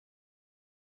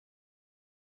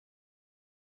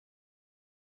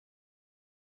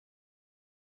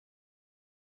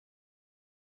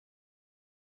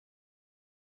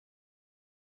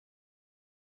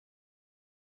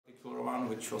particular one,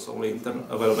 which was only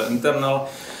available internal.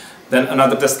 Then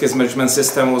another test case management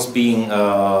system was being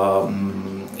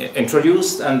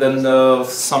introduced, and then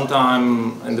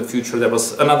sometime in the future there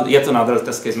was yet another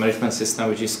test case management system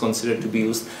which is considered to be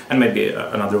used, and maybe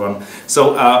another one.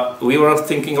 So we were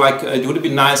thinking like it would be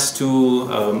nice to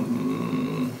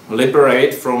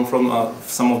liberate from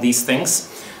some of these things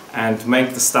and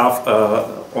make the stuff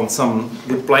on some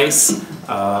good place,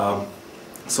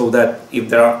 so that if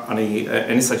there are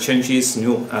any such changes,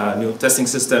 new testing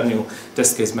system, new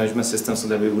test case management system, so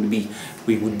that we would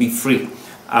be free.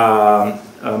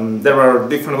 There were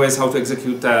different ways how to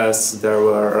execute tests. There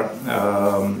were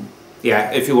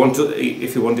if you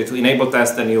wanted to enable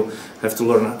tests, then you have to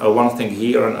learn one thing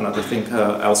here and another thing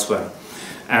elsewhere.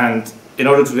 And in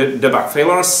order to debug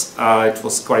failures, it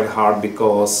was quite hard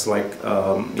because, like,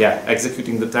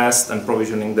 executing the test and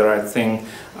provisioning the right thing,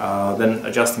 then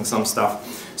adjusting some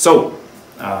stuff. So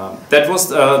that was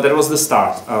the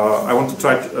start. I want to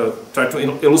try to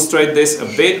illustrate this a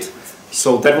bit.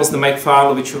 So that was the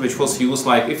makefile which was used.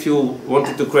 Like if you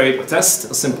wanted to create a test,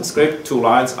 a simple script, 2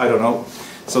 lines, I don't know.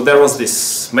 So there was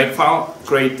this makefile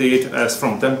created as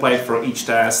from template for each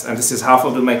test, and this is half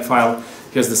of the makefile.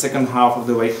 Here's the second half of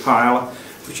the makefile,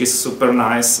 which is super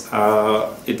nice.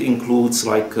 It includes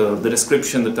like the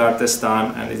description, the test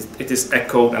time, and it is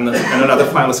echoed, and another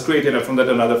file is created, and from that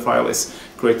another file is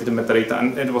created in metadata,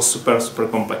 and it was super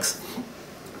complex.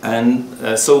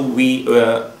 And so we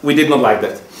did not like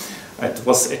that. It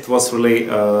was really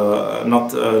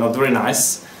not very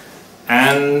nice.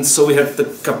 And so we had a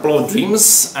couple of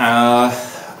dreams.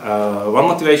 One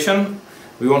motivation.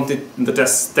 We wanted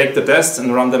take the tests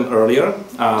and run them earlier,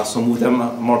 so move them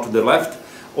more to the left,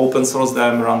 open source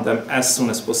them, run them as soon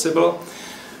as possible.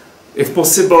 If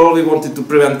possible, we wanted to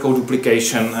prevent code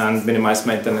duplication and minimize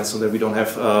maintenance so that we don't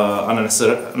have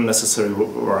unnecessary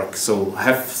work. So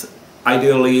have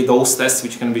ideally those tests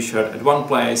which can be shared at one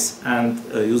place, and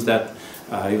use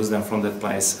them from that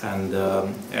place,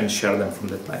 and share them from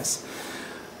that place.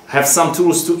 Have some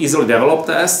tools to easily develop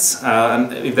tests,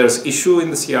 and if there's issue in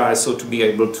the CI, so to be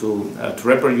able to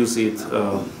reproduce it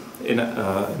in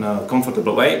a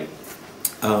comfortable way.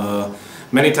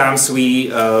 Many times we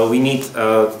need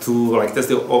to like test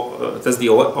the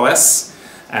OS,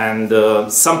 and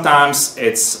sometimes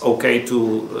it's okay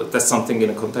to test something in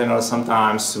a container.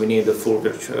 Sometimes we need a full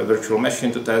virtual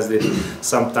machine to test it.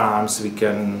 Sometimes we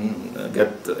can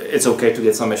it's okay to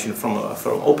get some machine from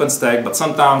OpenStack, but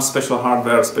sometimes special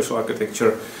hardware, special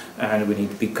architecture, and we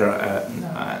need bigger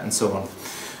and so on.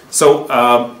 So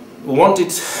we wanted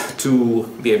to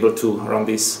be able to run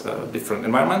these different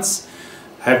environments,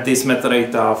 have this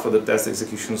metadata for the test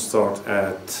execution stored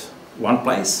at one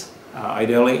place,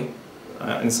 ideally,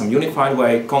 in some unified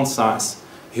way, concise,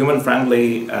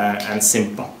 human-friendly, and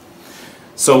simple.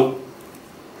 So,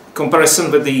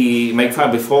 comparison with the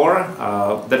makefile before,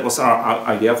 that was our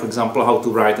idea, for example, how to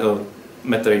write a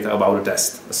metadata about a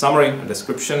test. A summary, a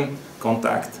description,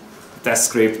 contact, test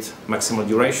script, maximal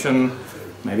duration,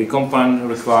 maybe component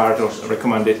required or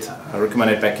recommended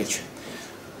package.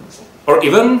 Or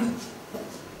even,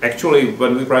 actually,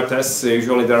 when we write tests,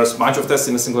 usually there is a bunch of tests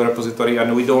in a single repository,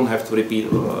 and we don't have to repeat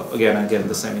again and again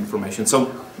the same information. So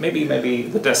maybe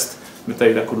the test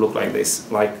metadata could look like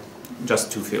this, like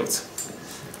just 2 fields.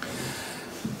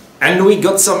 And we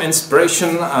got some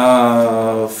inspiration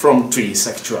from trees,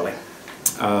 actually.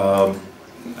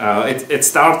 It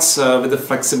starts with the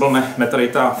Flexible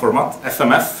Metadata Format,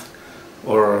 FMF,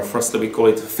 or first we call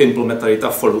it Flexible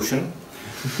Metadata Format.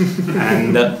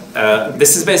 And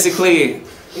this is basically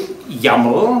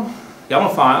YAML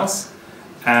files,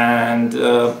 and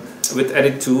with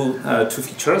added two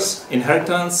features: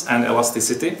 inheritance and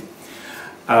elasticity.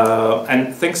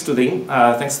 And thanks to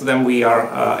them, we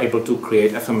are able to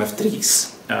create FMF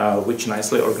trees, which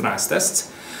nicely organize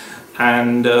tests.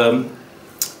 And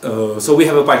so we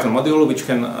have a Python module which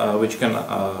can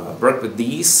work with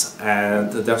these,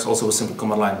 and there's also a simple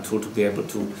command line tool to be able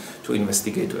to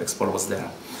investigate, to explore what's there.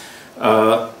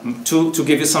 To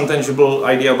give you some tangible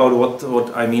idea about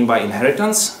what I mean by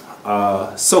inheritance,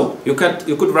 so you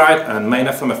could write a main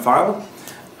FMF file,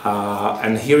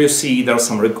 and here you see there are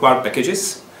some required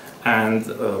packages, and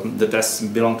the tests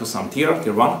belong to some tier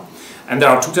 1, and there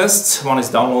are 2 tests. One is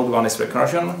download, one is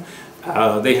recursion.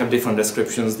 They have different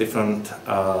descriptions, different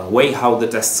way how the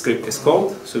test script is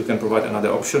called, so you can provide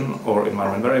another option or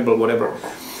environment variable, whatever.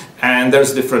 And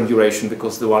there's different duration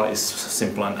because the one is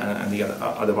simple and the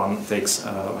other one takes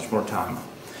much more time.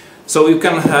 So you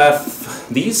can have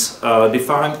these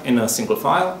defined in a single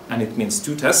file, and it means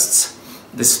 2 tests.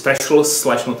 This special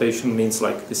slash notation means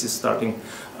like this is starting,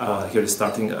 here is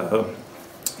starting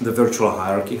the virtual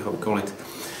hierarchy, how we call it.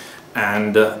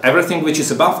 And everything which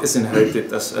is above is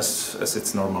inherited as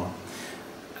it's normal.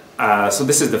 So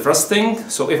this is the first thing.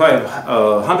 So if I have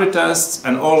 100 tests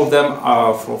and all of them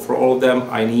are, for all of them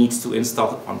I need to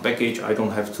install one package, I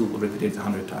don't have to repeat it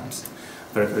 100 times.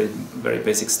 Very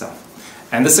basic stuff.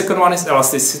 And the second one is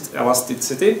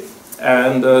elasticity.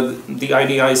 And the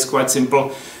idea is quite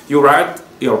simple. You write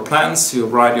your plans, you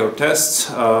write your tests,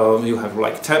 you have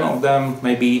like 10 of them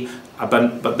maybe,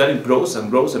 but then it grows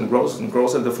and grows and grows and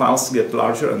grows, and the files get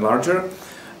larger and larger.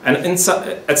 And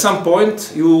at some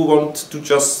point you want to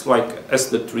just, like as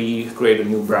the tree, create a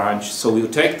new branch. So you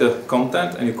take the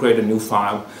content and you create a new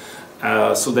file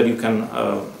so that you can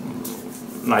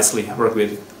nicely work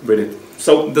with it.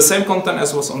 So the same content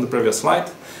as was on the previous slide.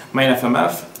 Main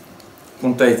FMF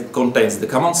contains the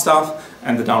common stuff,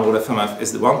 and the download FMF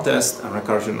is the one test, and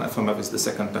recursion FMF is the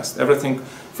second test. Everything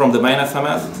from the main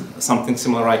FMF, something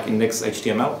similar like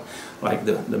index.html, like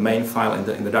the main file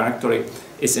in the directory,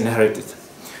 is inherited.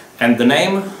 And the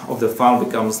name of the file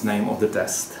becomes name of the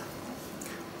test.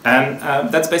 And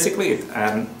that's basically it.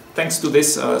 And thanks to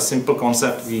this simple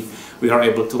concept, we are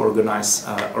able to organize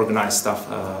stuff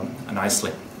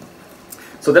nicely.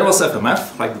 So that was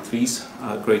FMF, like the trees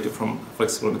created from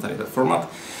Flexible Metadata Format.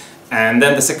 And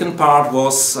then the second part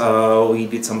was we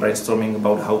did some brainstorming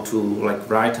about how to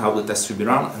write how the test should be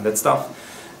run and that stuff.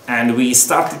 And we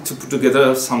started to put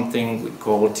together something we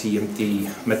call TMT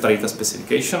Metadata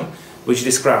Specification, which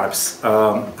describes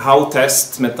how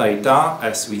test metadata,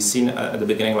 as we've seen at the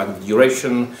beginning, like the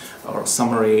duration or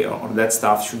summary or that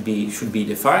stuff, should be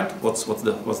defined. What's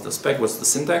the spec? What's the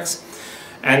syntax?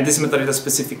 And this metadata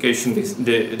specification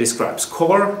describes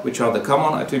core, which are the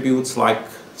common attributes like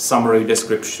summary,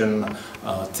 description,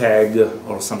 tag,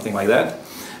 or something like that.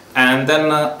 And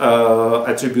then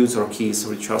attributes or keys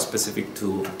which are specific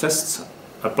to tests,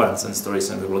 plans and stories,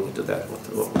 and we will get to that,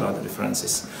 what are the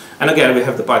differences. And again, we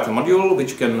have the Python module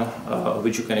which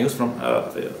you can use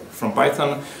from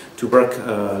Python to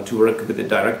work with it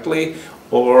directly,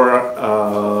 or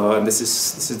and this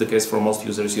is the case for most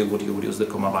users. You would use the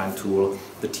command line tool,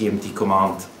 the TMT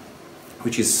command,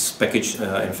 which is packaged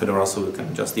in Fedora, so you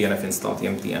can just dnf install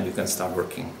TMT and you can start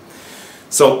working.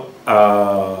 So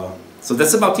so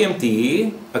that's about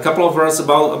TMT. A couple of words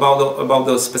about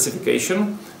the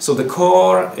specification. So the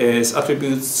core is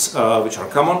attributes which are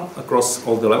common across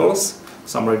all the levels.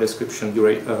 Summary, description,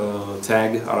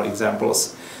 tag are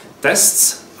examples.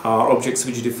 Tests are objects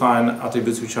which define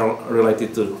attributes which are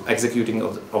related to executing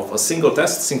of a single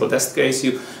test case,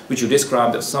 which you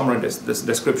describe, the summary, the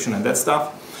description, and that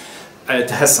stuff. It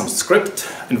has some script,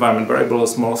 environment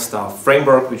variables, small stuff,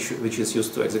 framework, which is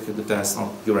used to execute the test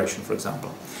on duration, for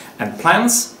example. And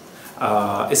plans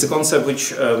is a concept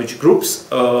which groups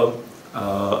a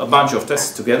bunch of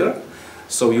tests together.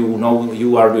 So you know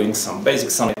you are doing some basic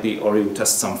sanity, or you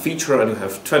test some feature and you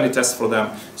have 20 tests for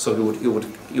them. So you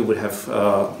would have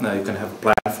you can have a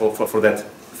plan for that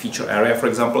feature area, for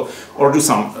example, or do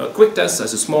some quick tests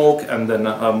as a smoke, and then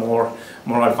more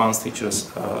advanced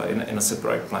features in a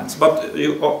separate plans. But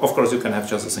of course you can have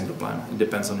just a single plan. It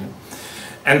depends on you.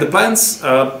 And the plans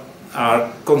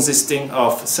are consisting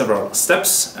of several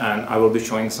steps, and I will be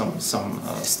showing some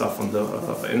stuff on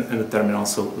in the terminal,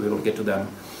 so we will get to them.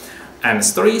 And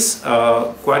stories,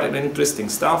 quite an interesting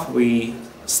stuff. We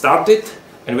started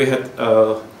and we had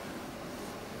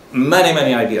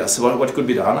many ideas what could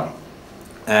be done,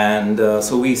 and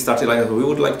so we started we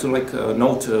would like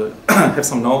to have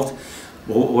some note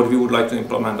what we would like to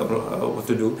implement or what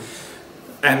to do,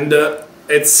 and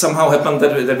it somehow happened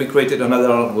that we created another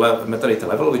metadata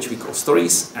level which we call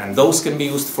stories, and those can be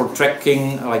used for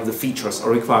tracking the features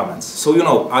or requirements. So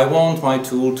I want my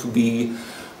tool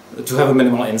to have a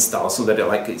minimal install, so that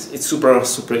it's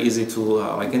super easy to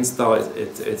install.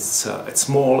 It's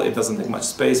small, it doesn't take much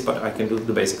space, but I can do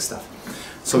the basic stuff.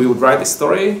 So we would write the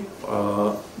story,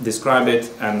 describe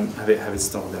it, and have it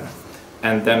stored there.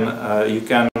 And then you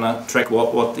can track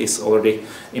what is already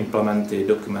implemented,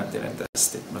 documented, and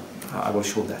tested. But I will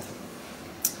show that.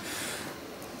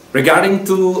 Regarding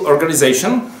to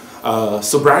organization,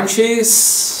 so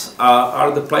branches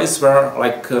are the place where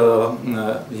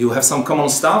you have some common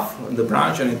stuff in the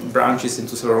branch, and it branches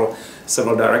into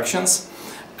several directions.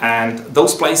 And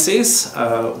those places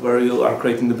where you are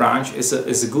creating the branch is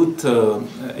a good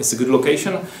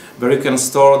location where you can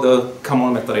store the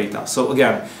common metadata. So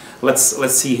again,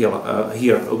 let's see here.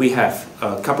 Here we have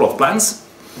a couple of plans.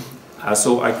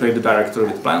 So I create the directory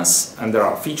with plans, and there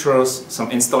are features, some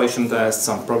installation tests,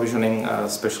 some provisioning,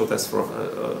 special tests for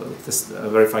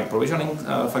verifying provisioning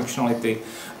functionality,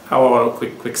 our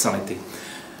quick sanity.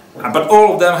 But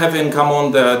all of them have in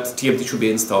common that TMT should be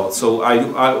installed. So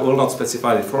I will not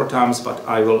specify it 4 times, but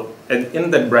I will, in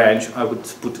that branch, I would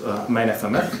put main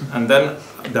FMF, and then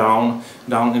down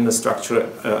in the structure,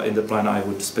 in the plan, I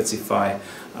would specify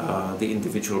the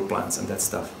individual plans and that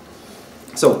stuff.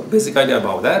 So basic idea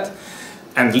about that.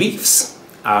 And leaves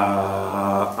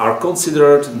are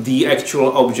considered the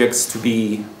actual objects to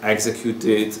be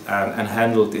executed and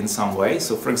handled in some way.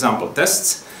 So for example,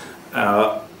 tests.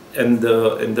 In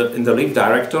the leaf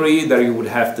directory, there you would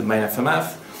have the main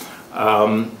FMF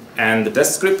and the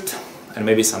test script, and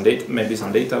maybe some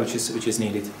data which is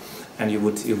needed, and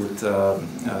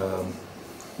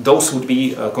those would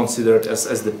be considered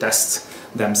as the tests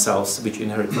themselves, which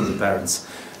inherit from the parents.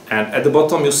 And at the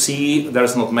bottom you see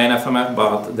there's not main FMF,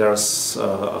 but there's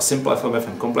a simple FMF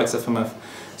and complex FMF.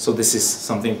 So this is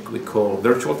something we call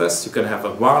virtual tests. You can have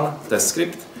one test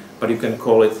script, but you can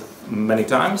call it many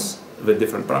times, with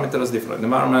different parameters, different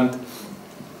environment,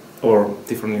 or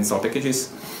different install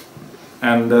packages.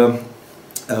 And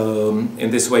in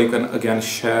this way you can again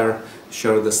share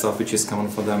the stuff which is common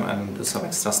for them and do some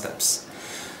extra steps.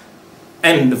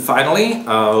 And finally,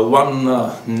 one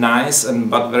nice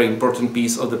but very important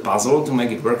piece of the puzzle to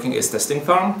make it working is testing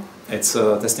farm. It's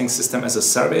a testing system as a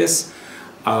service.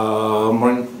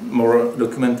 More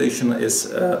documentation is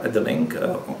at the link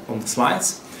on the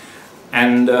slides.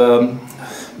 And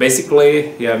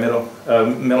basically, yeah,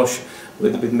 Miloš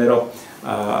with Miro,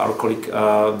 our colleague,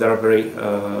 they are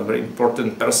very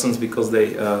important persons because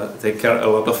they care a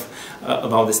lot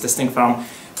about this testing farm,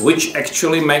 which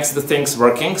actually makes the things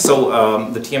working. So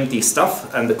the TMT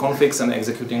stuff and the configs and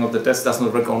executing of the test does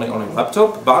not work only on your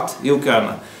laptop, but you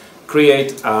can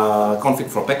create a config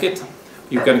for Packet.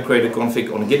 You can create a config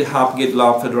on GitHub,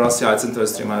 GitLab, Fedora CI,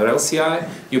 CentOS and Rails CI.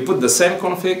 You put the same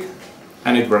config,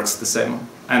 and it works the same,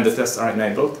 and the tests are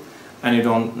enabled, and you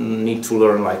don't need to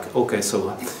learn like, okay,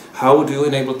 so how do you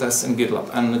enable tests in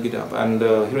GitLab and GitHub, and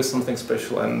here is something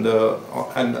special, and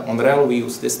on Rails we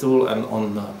use this tool, and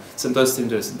on CentOS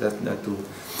there's that tool.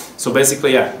 So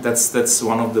basically, yeah, that's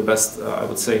one of the best, I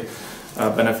would say,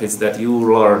 benefits, that you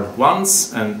learn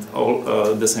once, and all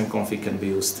the same config can be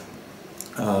used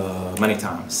many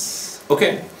times.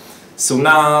 Okay, so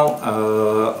now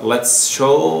let's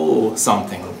show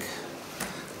something.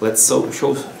 Let's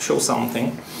show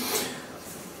something.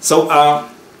 So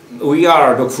we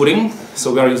are dog fooding,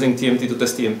 so we are using TMT to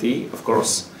test TMT, of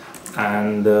course.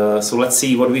 And so let's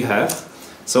see what we have.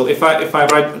 So if I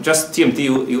write just TMT,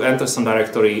 you enter some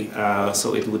directory,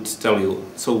 so it would tell you.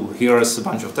 So here is a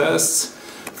bunch of tests,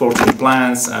 14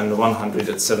 plans, and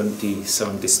 170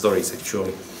 stories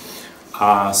actually.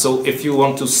 So if you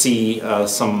want to see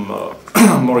some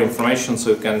more information,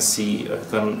 so you can see.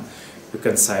 You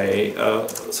can say,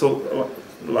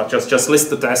 just list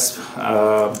the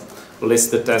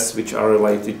tests, which are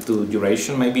related to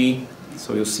duration maybe.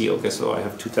 So you see, okay, so I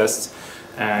have 2 tests,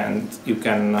 and you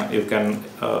can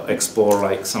explore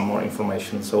like some more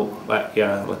information. So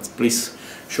yeah, please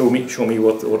show me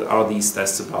what are these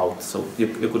tests about. So you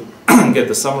could get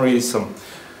the summary, some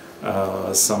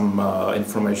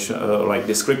information like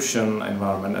description,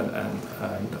 environment,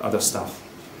 and other stuff.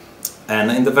 And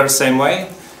in the very same way,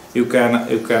 you can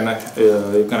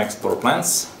explore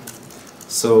plans.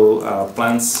 So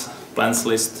plans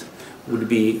list would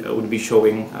be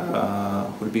showing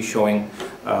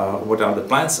what are the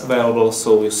plans available.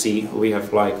 So you see we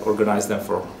have like organized them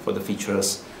for the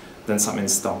features, then some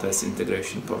install test,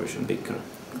 integration, provision, bigger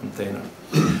container.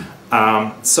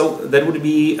 So that would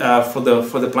be for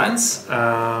the plans,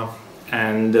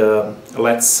 and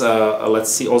let's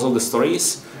see also the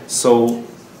stories. So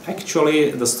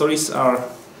actually the stories are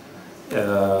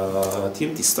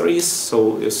TMT stories,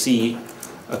 so you see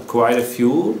quite a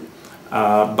few,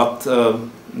 but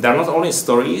they're not only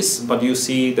stories, but you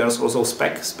see there's also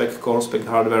spec core, spec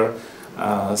hardware,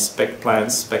 spec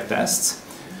plans, spec tests.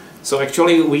 So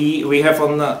actually we have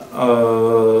on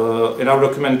in our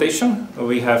documentation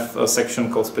we have a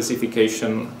section called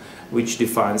specification, which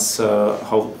defines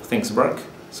how things work.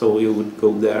 So you would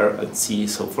go there and see.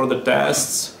 So for the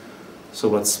tests, so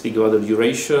let's speak about the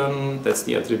duration. That's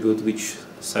the attribute which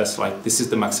says like this is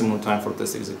the maximum time for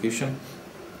test execution.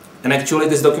 And actually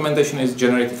this documentation is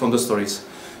generated from the stories.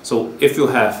 So if you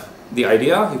have the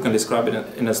idea, you can describe it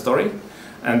in a story,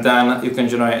 and then you can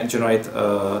generate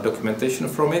documentation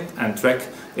from it and track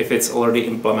if it's already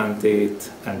implemented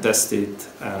and tested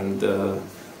and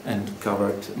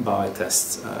covered by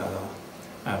tests,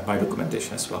 by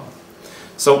documentation as well.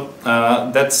 So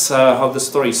that's how the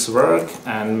stories work.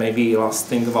 And maybe last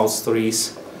thing about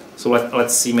stories. So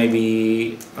let's see.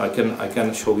 Maybe I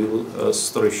can show you a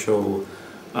story show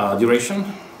duration.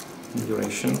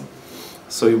 duration.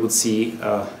 So you would see,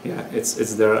 yeah,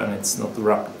 it's there and it's not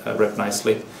wrapped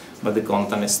nicely, but the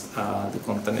content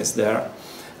is there.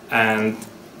 And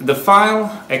the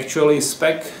file actually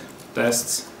spec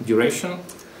tests duration,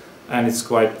 and it's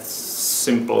quite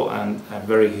simple and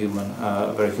very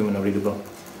human readable.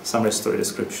 Summary story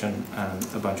description and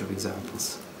a bunch of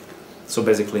examples. So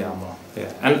basically YAML.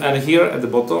 Yeah. And here at the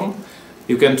bottom,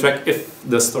 you can track if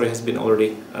the story has been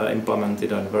already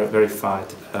implemented and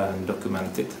verified and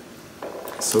documented.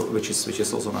 So which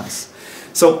is also nice.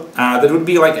 So that would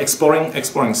be like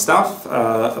exploring stuff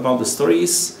about the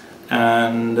stories.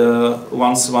 And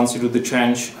once you do the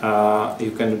change,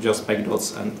 you can just make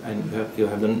dots and you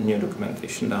have the new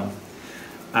documentation done.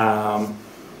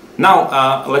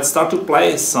 Now let's start to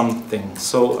play something.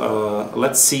 So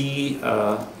let's see.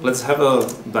 Let's have a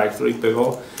directory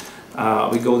Pyvo.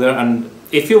 We go there, and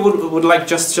if you would like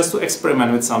just to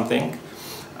experiment with something,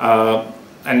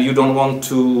 and you don't want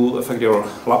to affect your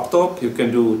laptop, you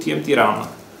can do tmt run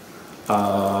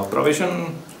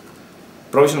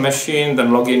provision machine,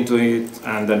 then log into it,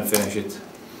 and then finish it.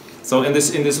 So in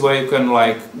this way, you can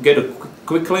like get it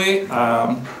quickly.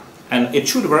 And it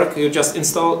should work. You just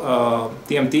install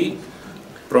TMT,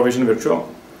 provision virtual,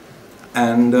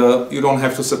 and you don't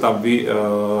have to set up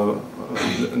the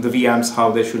VMs,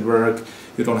 how they should work.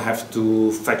 You don't have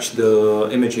to fetch the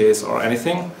images or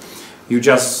anything. You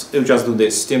just do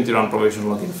this, TMT run provision,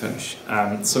 login, finish.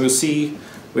 And so you see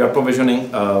we are provisioning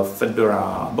a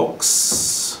Fedora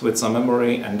box with some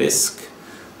memory and disk.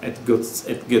 It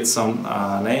gets some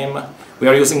name. We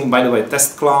are using, by the way,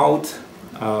 Test Cloud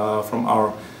from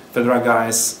our Fedora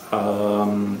guys,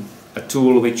 a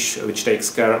tool which takes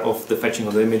care of the fetching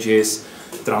of the images,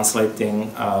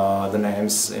 translating the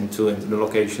names into the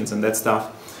locations and that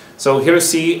stuff. So here you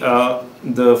see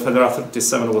the Fedora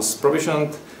 37 was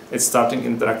provisioned. It's starting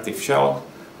interactive shell,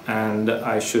 and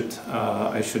I should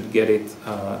get it.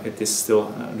 It is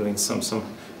still doing some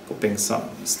popping some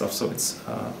stuff, so it's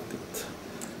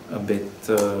a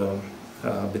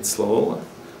bit slow.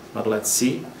 But let's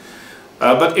see.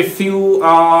 But if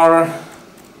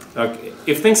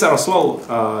things are slow,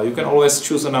 you can always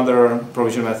choose another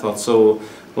provision method. So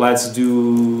let's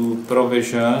do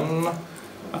provision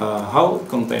how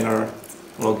container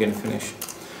login finish.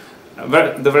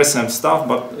 The very same stuff,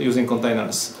 but using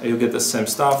containers, you get the same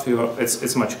stuff.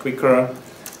 It's much quicker.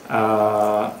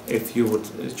 If you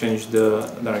would change the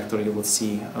directory, you would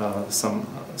see some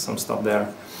stuff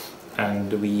there,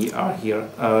 and we are here.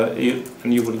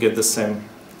 And you would get the same.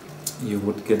 You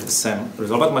would get the same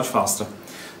result, but much faster.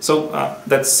 So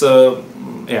that's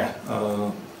yeah.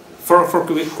 For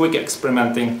quick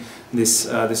experimenting, this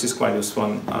is quite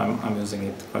useful. I'm using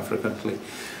it quite frequently.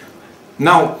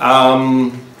 Now,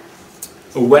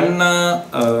 when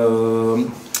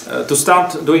to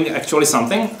start doing actually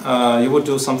something, you would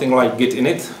do something like git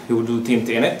init. You would do tmt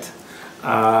init,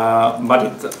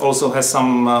 but it also has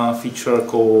some feature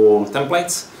called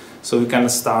templates. So you can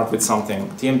start with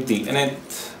something tmt init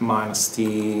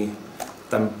 -t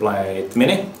template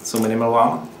mini, so minimal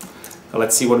one.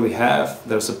 Let's see what we have.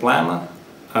 There's a plan,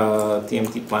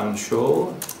 tmt plan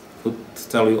show, would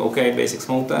tell you, okay, basic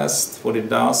small test, what it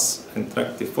does,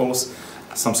 interactive false,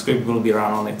 some script will be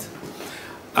run on it.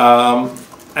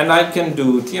 And I can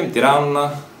do tmt run,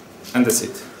 and that's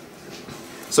it.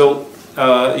 So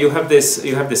you have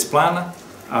this plan.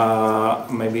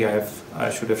 Maybe I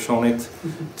should have shown it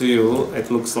to you.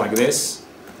 It looks like this.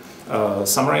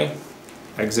 Summary,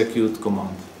 execute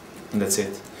command, and that's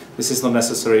it. This is not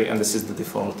necessary, and this is the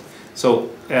default. So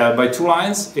by 2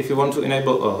 lines, if you want to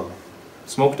enable a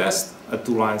smoke test,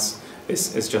 2 lines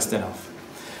is just enough.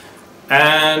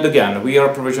 And again, we are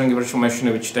provisioning a virtual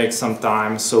machine, which takes some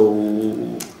time. So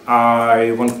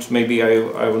I want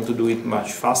to do it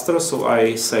much faster. So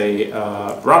I say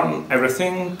run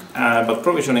everything, but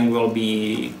provisioning will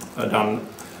be done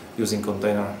using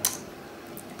container.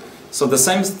 So the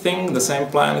same thing, the same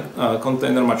plan,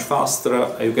 container much faster.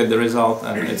 You get the result,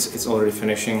 and it's already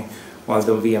finishing, while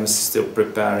the VM is still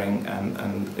preparing,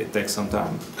 and it takes some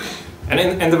time. And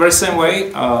in the very same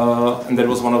way, and that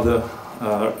was one of the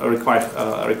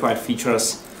required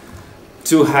features,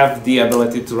 to have the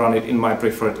ability to run it in my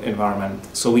preferred environment.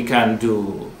 So we can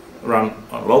run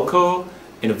on local,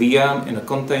 in a VM, in a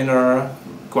container,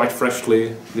 quite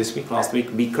freshly this week, last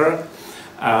week, Beaker.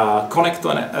 Connect to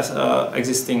an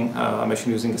existing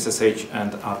machine using SSH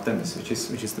and Artemis,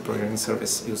 which is the programming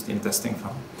service used in testing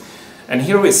file. And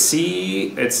here we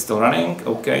see it's still running.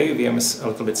 Okay, VM is a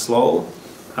little bit slow,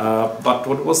 but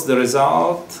what was the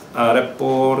result?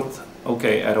 Report.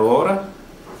 Okay, error.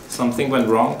 Something went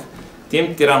wrong.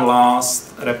 TMT run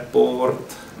last. Report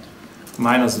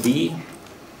 -v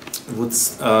would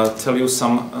tell you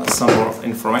some more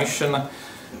information.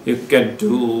 You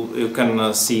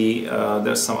can see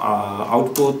there's some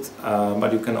output,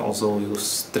 but you can also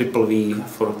use "V"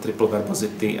 for triple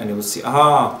verbosity, and you will see,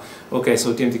 okay,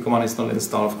 so tmt command is not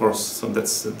installed, of course, so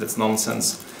that's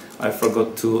nonsense. I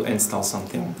forgot to install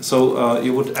something. So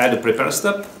you would add a prepare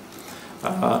step,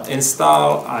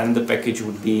 install, and the package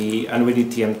would be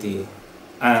nvd tmt,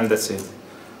 and that's it.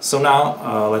 So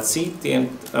now let's see,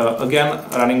 again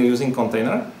running using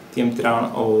container, tmt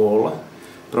run all,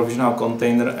 provision our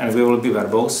container, and we will be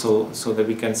verbose so that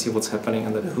we can see what's happening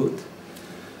under the hood.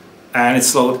 And it's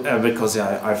slowed because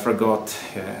I forgot,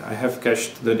 I have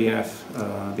cached the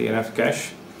DNF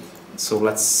cache. So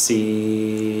let's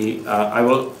see, I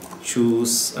will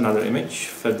choose another image,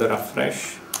 fed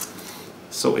refresh,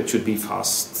 so it should be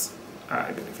fast,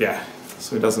 I believe, yeah.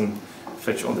 So it doesn't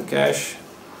fetch all the cache,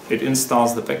 it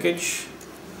installs the package,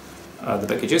 the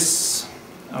packages,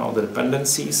 all the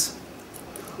dependencies,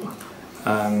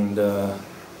 and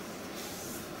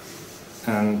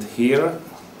here,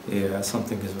 yeah,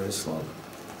 something is very slow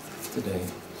today.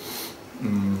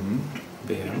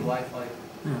 Wi-Fi.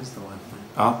 Yeah, it's the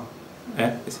Wi-Fi.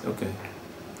 Yeah, it's okay.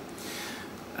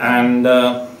 And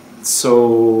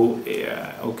so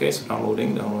yeah, okay, so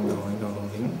downloading,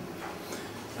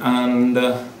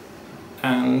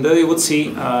 and you would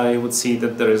see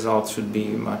that the result should be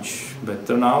much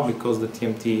better now because the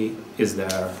TMT is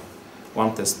there.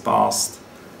 One test passed,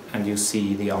 and you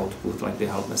see the output, like the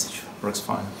help message works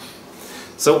fine.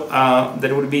 So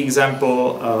that would be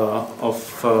example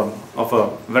of a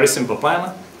very simple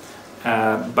plan,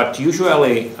 but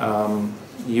usually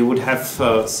you would have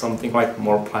something like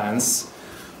more plans.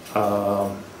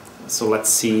 So let's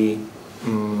see,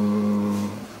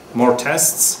 more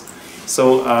tests.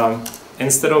 So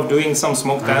instead of doing some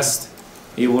smoke test,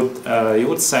 you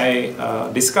would say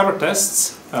discover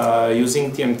tests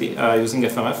using TMT, using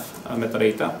FMF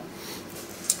metadata,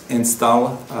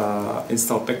 install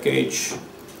package,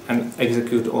 and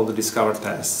execute all the discover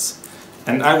tests.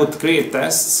 And I would create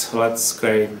tests. Let's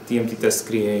create TMT test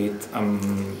create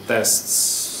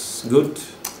tests good.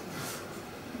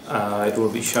 It will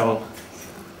be shell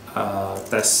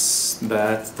test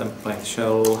bad template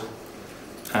shell,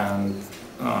 and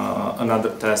another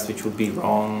test which would be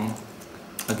wrong,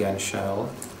 again shell.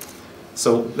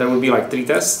 So there will be like 3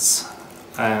 tests,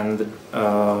 and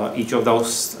each of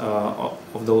those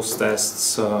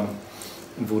tests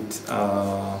would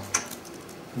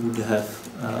have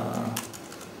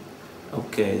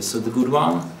okay. So the good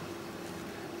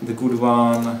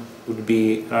one would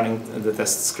be running the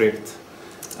test script,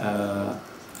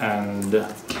 and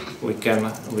we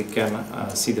can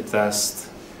see the test.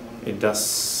 It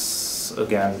does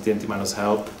again tmt minus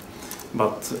help,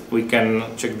 but we can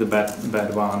check the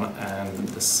bad one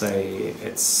and say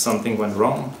it's something went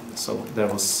wrong. So there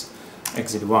was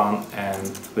exit 1,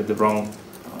 and with the wrong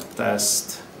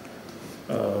test,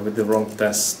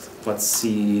 let's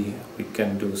see, we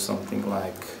can do something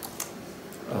like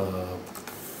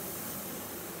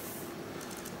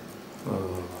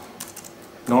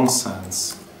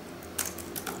nonsense,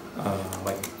 a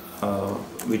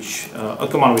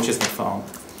command which is not found.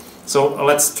 So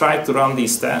let's try to run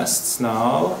these tests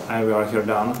now, and we are here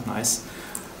done. Nice.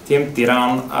 TMT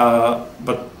run,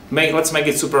 but let's make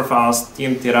it super fast.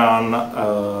 TMT run,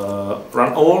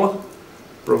 run all,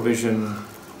 provision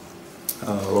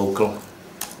local.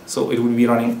 So it will be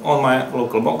running on my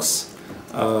local box.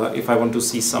 If I want to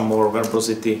see some more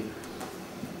verbosity,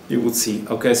 you would see,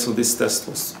 okay, so this test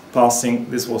was passing,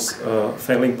 this was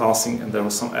failing passing, and there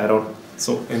was some error.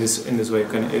 So in this way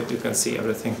you can see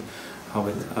everything, how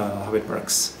it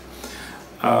works.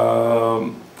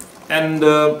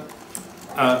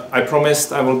 I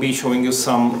promised I will be showing you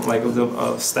some like of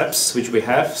the steps which we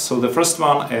have. So the first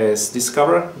one is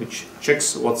discover, which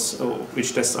checks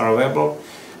which tests are available.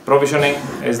 Provisioning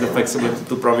is the flexibility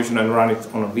to provision and run it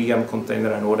on a VM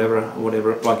container and whatever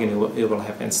plugin you will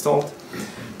have installed.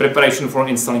 Preparation for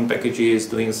installing packages,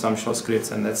 doing some shell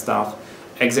scripts and that stuff.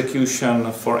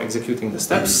 Execution for executing the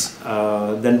steps.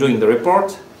 Then doing the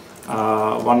report.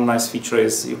 One nice feature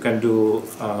is you can do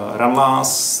run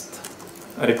last,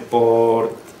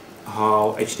 report,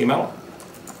 how HTML,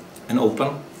 and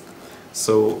open.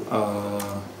 So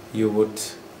you would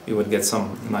get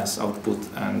some nice output,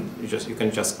 and you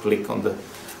can just click on the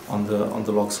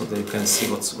log so that you can see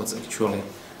what's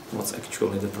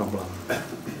actually the problem.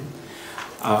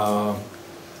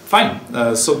 Fine.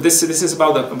 So this is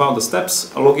about the steps.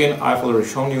 Login I've already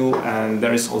shown you, and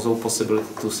there is also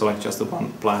possibility to select just the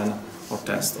one plan or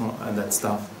test and that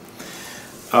stuff.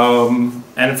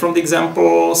 And from the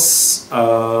examples,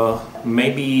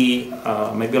 maybe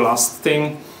last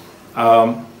thing,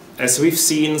 as we've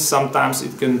seen, sometimes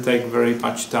it can take very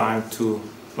much time to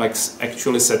like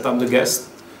actually set up the guest.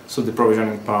 So the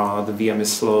provisioning part, the VM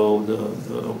is slow, the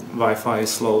Wi-Fi is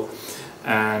slow,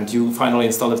 and you finally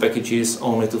install the packages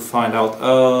only to find out,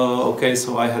 okay,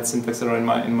 so I had syntax error in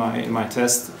my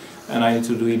test, and I need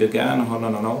to do it again. Oh,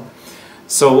 no.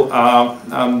 So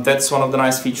that's one of the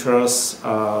nice features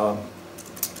of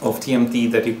TMT,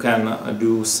 that you can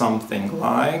do something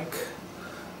like.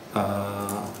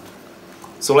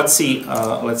 So let's see.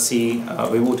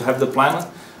 We would have the plan,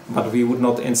 but we would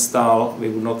not install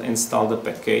the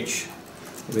package.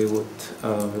 We would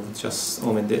just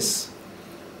omit this,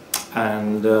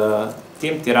 and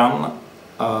TMT run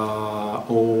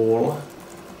all.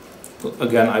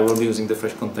 Again, I will be using the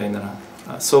fresh container.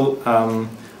 So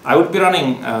I would be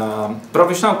running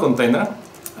provisional container,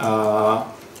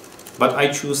 but I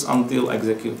choose until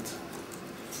execute,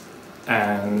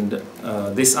 and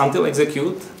this until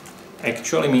execute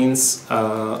actually means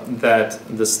that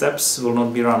the steps will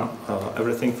not be run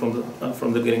everything from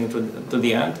the beginning to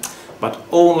the end, but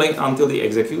only until the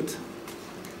execute.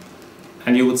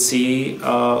 And you would see,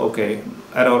 okay,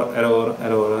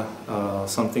 error,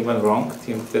 something went wrong.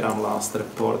 TMT run last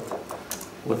report.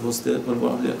 What was the?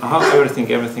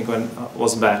 Everything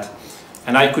was bad.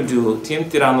 And I could do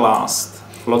TMT run last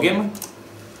login,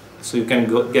 so you can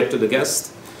get to the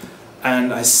guest.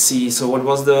 And I see, so what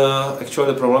was the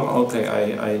problem? Okay,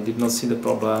 I did not see the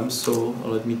problem, so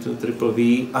let me do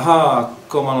V. Command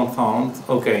not found.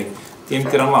 Okay,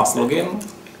 TMT run last login,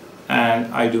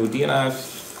 and I do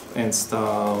DNF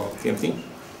install TMT.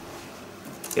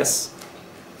 Yes.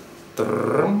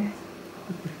 Oh,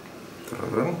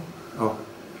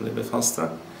 a little bit faster.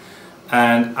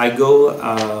 And I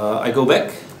go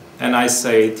back, and I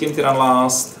say TMT run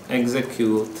last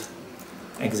execute.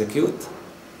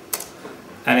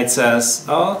 And it says,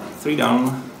 3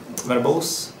 done,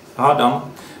 verbose,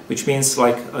 done, which means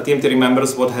like TMT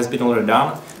remembers what has been already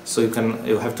done, so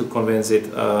you have to convince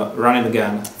it, run it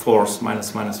again, force,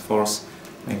 minus force,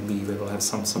 maybe we will have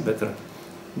some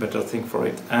better thing for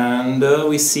it. And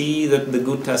we see that the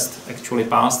good test actually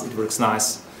passed, it works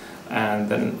nice, and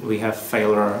then we have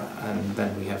failure, and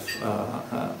then we have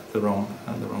the wrong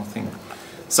thing.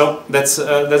 So that's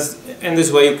in this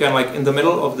way you can, like in the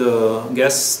middle of the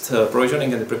guest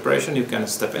provisioning and the preparation, you can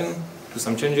step in, do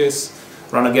some changes,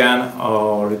 run again,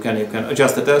 or you can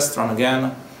adjust the test, run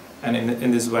again, and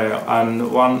in this way.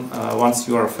 And once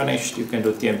you are finished, you can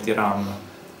do TMT run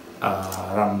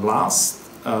last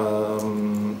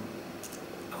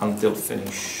until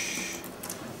finish,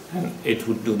 and it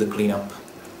would do the cleanup,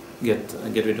 get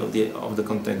rid of the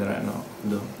container and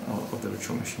of the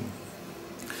virtual machine.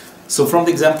 So from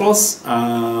the examples,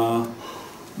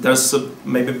 there's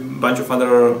maybe a bunch of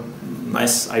other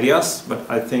nice ideas, but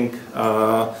I think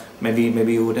maybe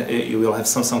you will have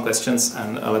some questions,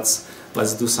 and let's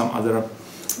do some other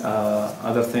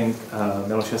thing.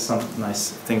 Miloš has some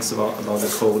nice things about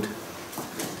the code.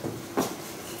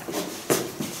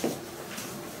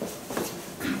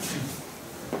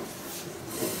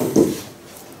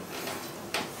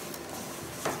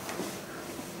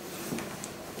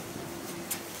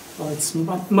 It's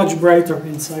much brighter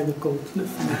inside the code.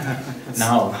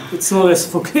 Now it's not as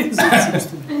focused.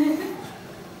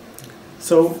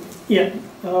 So yeah,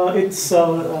 it's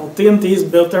TMT is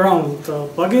built around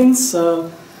plugins.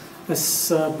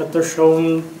 As Petr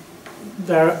shown,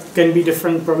 there can be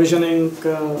different provisioning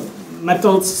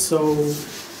methods, so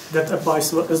that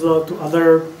applies as well to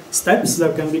other steps.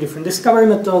 There can be different discovery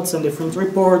methods and different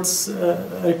report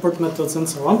methods and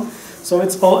so on. So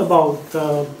it's all about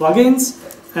plugins.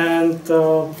 And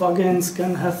plugins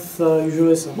can have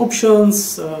usually some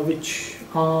options which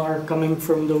are coming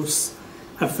from those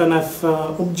FMF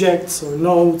objects or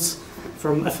nodes,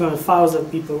 from FMF files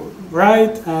that people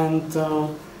write, and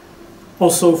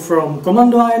also from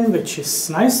command line, which is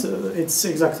nice. It's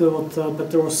exactly what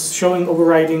Petr was showing,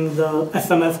 overriding the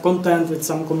FMF content with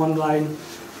some command line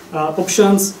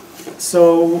options.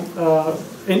 So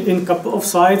in a couple of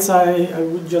slides I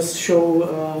would just show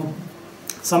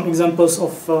some examples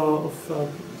of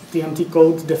TMT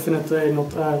code. Definitely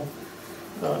not a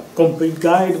complete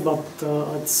guide, but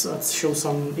let's show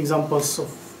some examples of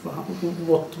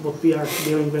what we are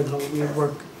dealing with, how we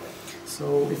work.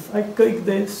 So if I click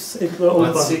this, it will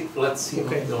open. Let's see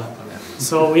okay. what will happen.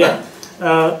 So yeah,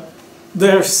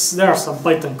 there are some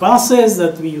Python classes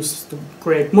that we use to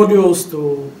create modules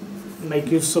to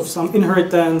make use of some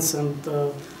inheritance and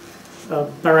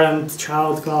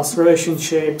parent-child class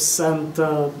relationships, and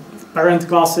parent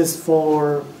classes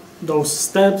for those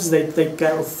steps. They take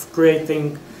care of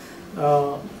creating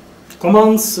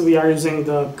commands. We are using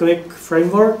the Click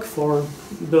framework for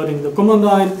building the command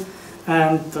line,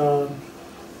 and so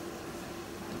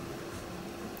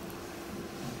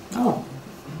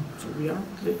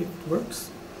it works.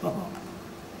 So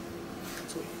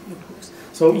it works.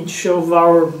 So each of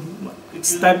our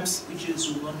steps. Could you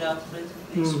zoom on that a bit?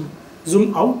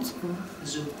 Zoom out.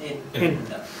 Zoom in.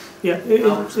 Yeah,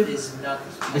 Out is not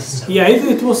necessary. Yeah,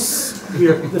 it was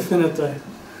here definitely.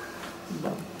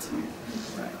 But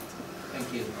Right.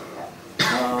 Thank you.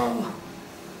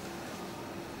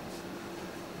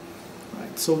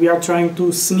 Right. So we are trying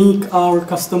to sneak our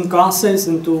custom classes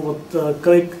into what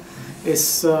Click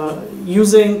is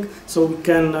using, so we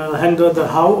can handle the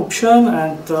how option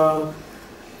and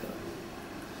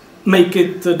make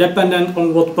it dependent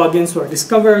on what plugins were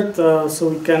discovered, so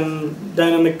we can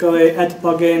dynamically add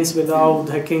plugins without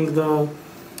hacking the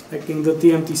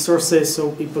TMT sources,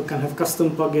 so people can have custom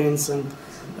plugins and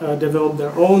develop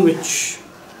their own, which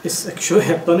is actually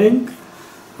happening.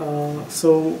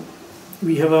 So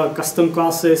we have a custom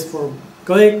classes for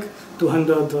Click to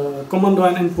handle the command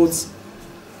line inputs,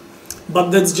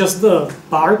 but that's just the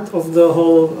part of the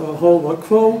whole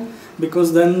workflow,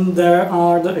 because then there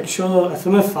are the actual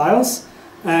FMF files,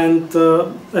 and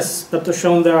as Petr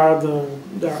shown, there are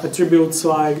attributes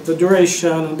like the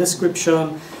duration and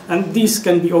description, and these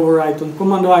can be override on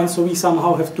command line, so we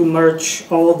somehow have to merge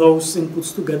all those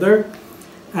inputs together.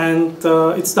 And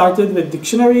it started with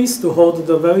dictionaries to hold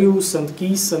the values and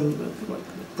keys and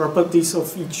properties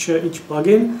of each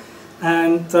plugin,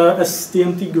 and as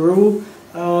TMT grew,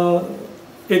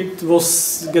 it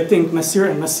was getting messier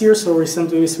and messier, so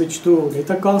recently we switched to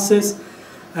data classes,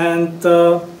 and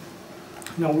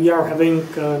now we are having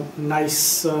a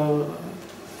nice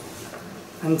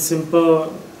and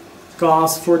simple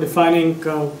class for defining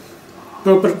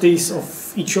properties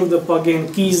of each of the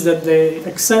plugin, keys that they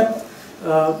accept.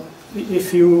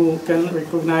 If you can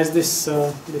recognize this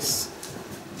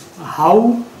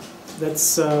how,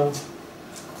 that's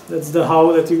the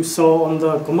how that you saw on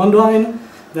the command line.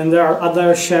 Then there are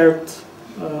other shared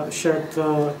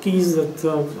keys that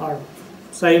are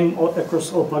same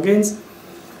across all plugins.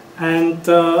 And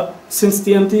since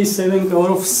TMT is saving a lot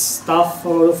of stuff, a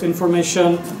lot of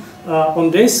information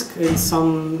on disk in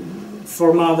some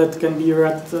format that can be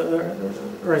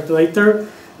read later,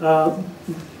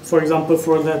 for example,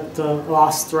 for that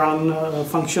last run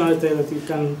functionality that you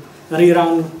can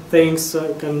rerun things,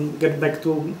 you can get back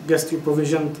to guest you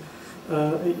provisioned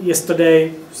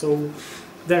yesterday. So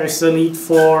there is a need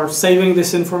for saving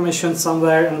this information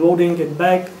somewhere and loading it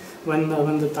back when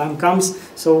the time comes.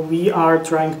 So we are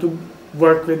trying to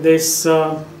work with this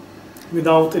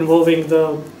without involving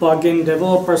the plugin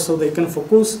developer, so they can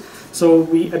focus. So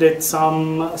we added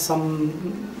some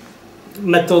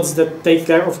methods that take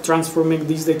care of transforming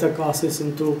these data classes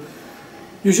into,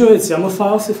 usually it's YAML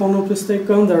files if I'm not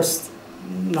mistaken. There's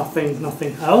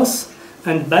nothing else.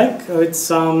 And back it's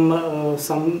some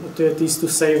utilities to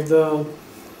save the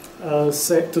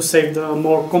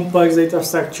more complex data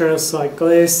structures like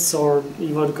lists or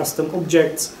even custom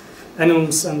objects,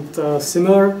 enums, and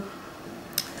similar.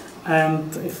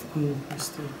 And if I'm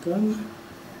mistaken,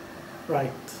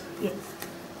 right, yeah.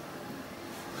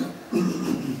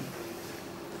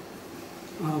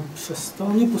 Přestal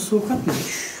mě poslouchat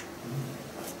myš.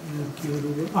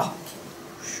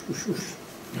 Už jsem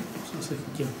se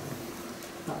chytil.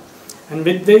 And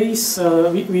with these,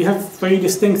 we have three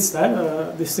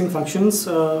distinct functions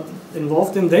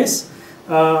involved in this.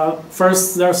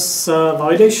 First, there's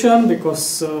validation,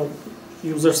 because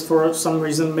users for some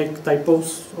reason make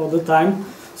typos all the time.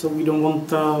 So we don't want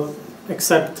to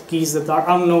accept keys that are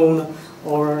unknown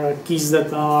or keys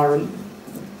that are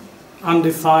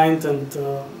undefined and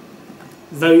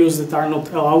values that are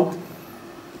not allowed.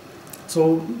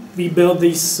 So we build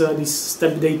these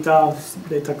step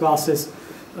data classes.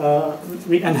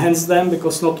 We enhance them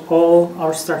because not all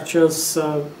our structures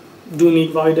do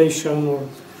need validation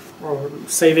or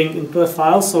saving into a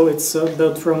file. So it's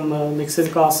built from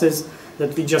mixed classes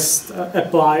that we just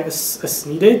apply as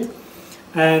needed.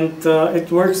 And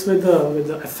it works with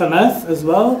the FMF as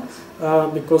well,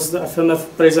 because the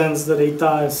FMF presents the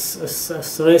data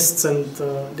as lists and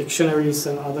dictionaries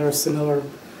and other similar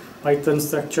Python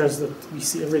structures that we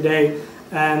see every day.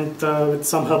 And with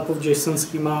some help of JSON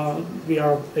schema, we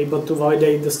are able to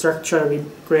validate the structure. We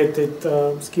created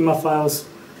schema files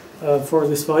for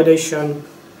this validation,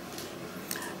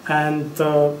 and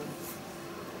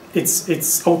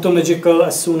it's automagical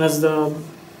as soon as the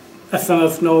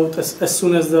FMF node, as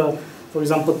soon as the For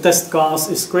example, test class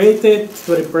is created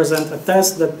to represent a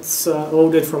test that's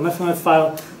loaded from FMF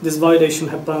file. This validation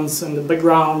happens in the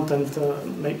background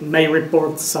and may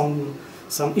report some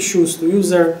issues to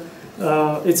user.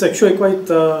 It's actually quite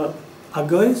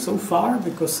ugly so far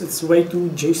because it's way too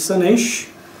JSON-ish,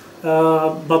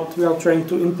 but we are trying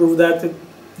to improve that. It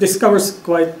discovers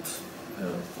quite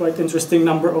interesting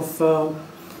number of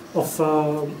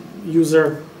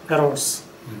user errors.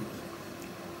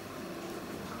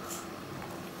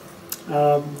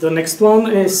 The next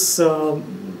one is,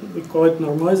 we call it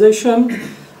normalization,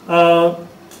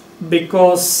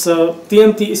 because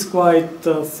TMT is quite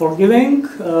forgiving.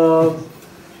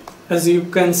 As you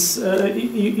can,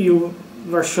 you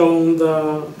were shown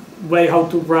the way how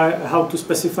to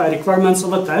specify requirements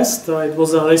of a test. It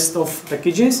was a list of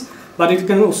packages, but it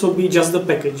can also be just the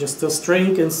package, just a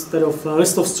string instead of a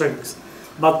list of strings.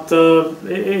 But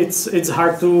it's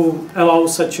hard to allow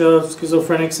such a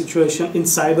schizophrenic situation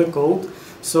inside the code.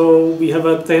 So we have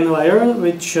a thin layer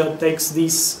which takes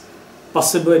these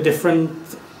possibly different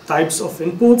types of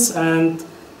inputs and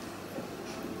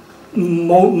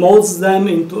molds them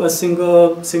into a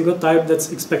single type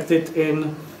that's expected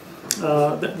in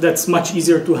that's much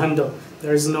easier to handle.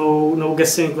 There is no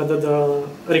guessing whether the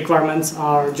requirements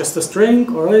are just a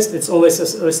string or a list. It's always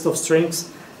a list of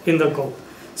strings in the code.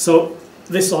 So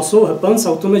this also happens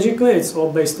automatically. It's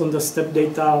all based on the step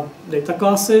data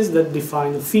classes that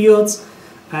define the fields,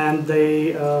 and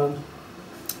they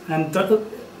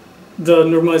the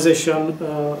normalization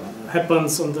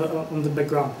happens on the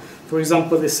background. For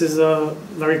example, this is a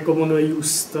very commonly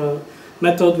used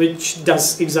method which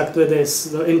does exactly this.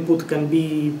 The input can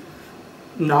be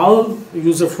null. The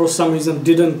user for some reason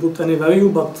didn't put any value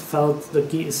but felt the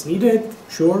key is needed.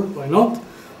 Sure, why not?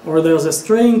 Or there's a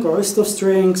string or a list of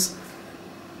strings.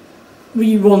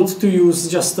 We want to use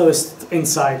just a list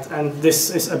inside, and this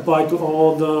is applied to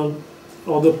all the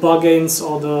plugins,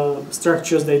 all the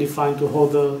structures they define to all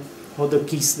the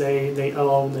keys they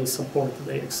allow, they support,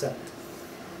 they accept.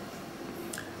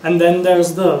 And then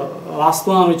there's the last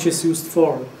one, which is used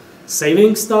for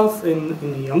saving stuff in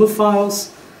YAML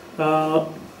files.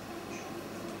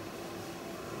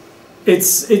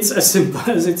 It's as simple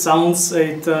as it sounds.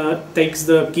 It takes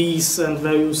the keys and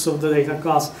values of the data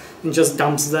class and just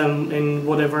dumps them in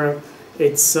whatever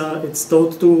it's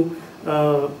told to.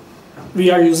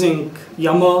 We are using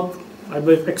YAML, I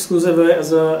believe, exclusively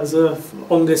as a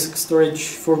on-disk storage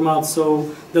format.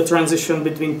 So the transition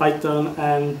between Python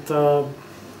and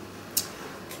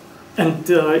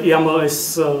YAML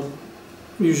is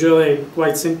usually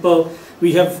quite simple.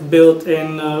 We have built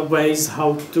in ways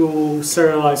how to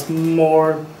serialize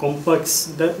more complex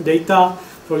data.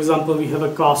 For example, we have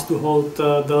a class to hold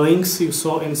the links you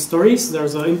saw in stories.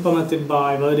 There's a implemented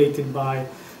by, validated by,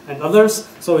 and others.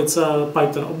 So it's a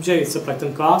Python object, it's a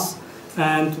Python class.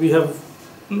 And we have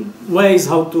ways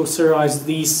how to serialize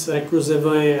these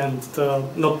recursively and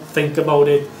not think about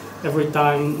it every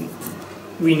time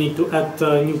we need to add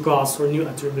a new class or new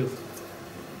attribute.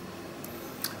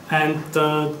 And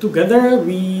together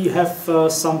we have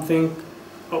something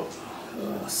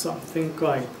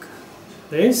like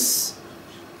this.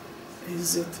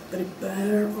 Is it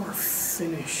prepare or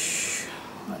finish?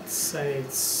 Let's say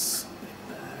it's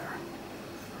prepare.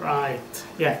 Right,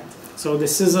 yeah. So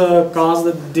this is a class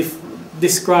that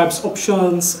describes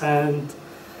options and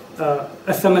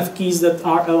FMF keys that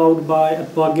are allowed by a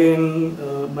plugin,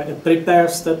 by a prepare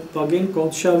step plugin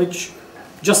called shell, which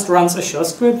just runs a shell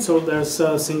script. So there's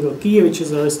a single key, which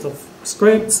is a list of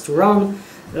scripts to run.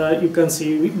 You can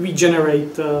see we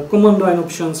generate command line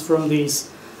options from these.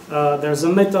 There's a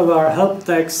metavar help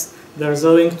text. There's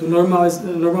a link to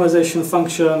normalization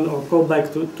function or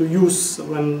callback to use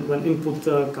when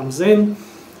input comes in.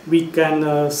 We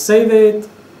can save it,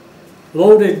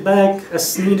 load it back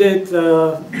as needed.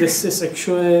 This is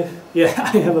actually, yeah,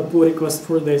 I have a pull request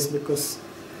for this because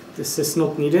this is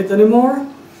not needed anymore.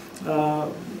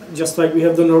 Just like we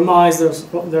have the normalize,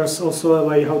 there's also a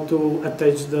way how to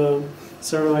attach the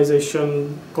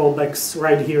serialization callbacks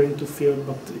right here into field,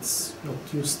 but it's not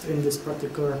used in this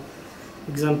particular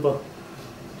example.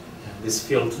 This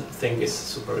field thing is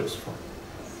super useful.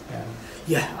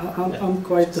 Yeah, I'm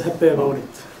quite happy about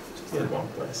it. Just in one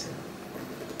place.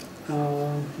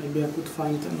 Maybe I could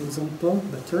find an example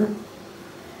better.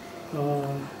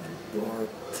 Report.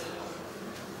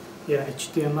 Yeah,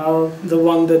 HTML, the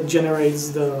one that generates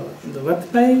the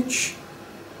web page.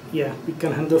 Yeah, we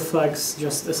can handle flags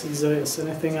just as easily as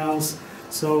anything else.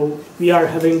 So we are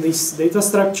having these data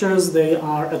structures. They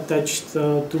are attached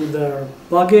to their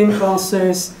plugin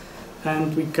classes,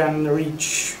 and we can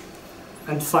reach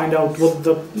and find out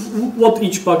what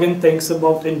each plugin thinks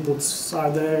about inputs.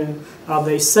 Are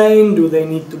they sane? Do they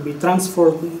need to be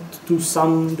transformed to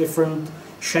some different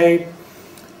shape?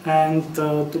 And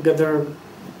together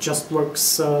just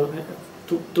works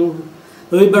to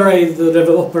liberate the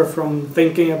developer from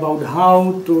thinking about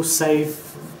how to save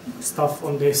stuff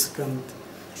on disk and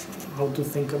how to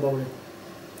think about it.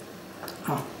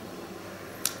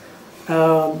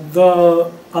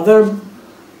 The other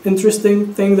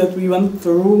interesting thing that we went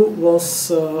through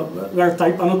were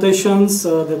type annotations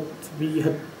that we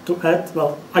had to add.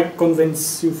 Well, I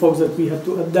convinced you folks that we had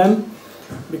to add them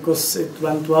because it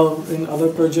went well in other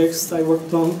projects I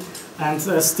worked on. And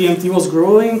as TMT was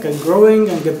growing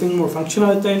and getting more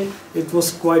functionality, it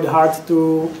was quite hard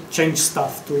to change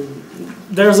stuff.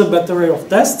 There's a better way of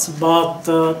tests, but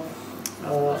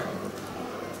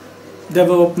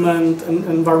development and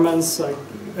environments like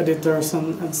editors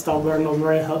and stuff were not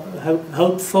very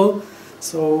helpful.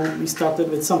 So we started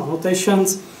with some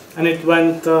annotations, and it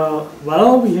went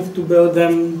well. We have to build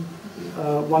them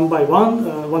one by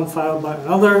one file by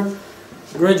another,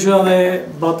 gradually,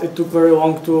 but it took very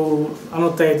long to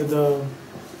annotate the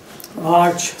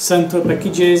large central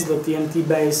packages, the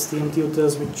TMT-based TMT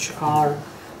utils, which are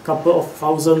a couple of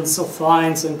thousands of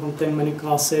lines and contain many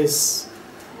classes.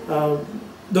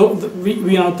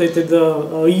 We annotated the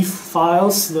leaf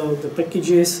files, the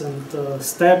packages and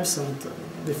steps and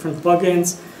different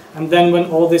plugins. And then when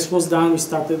all this was done, we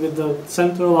started with the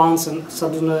central ones, and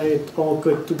suddenly it all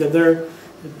clicked together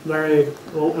with very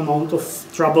low amount of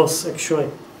troubles, actually.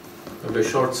 Maybe a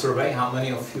short survey, how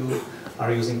many of you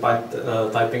are using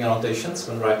typing annotations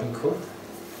when writing code?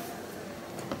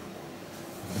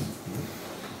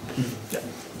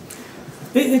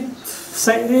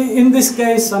 In this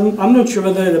case, I'm not sure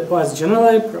whether it applies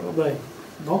generally, probably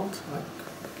not, like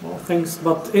all things,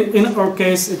 but in our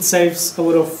case it saves a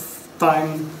lot of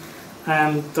time,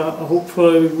 and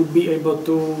hopefully we would be able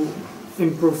to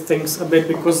improve things a bit,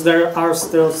 because there are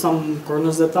still some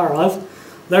corners that are left.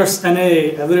 There's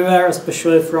NA everywhere,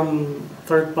 especially from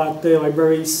third-party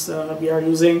libraries we are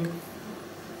using.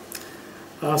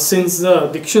 Since the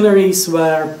dictionaries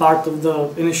were part of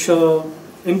the initial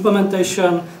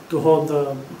implementation to hold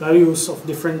the values of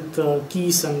different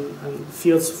keys and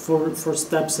fields for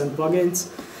steps and plugins,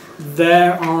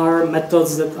 there are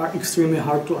methods that are extremely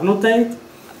hard to annotate,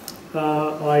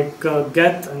 like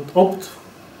get and opt,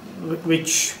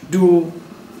 which do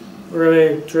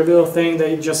really trivial thing.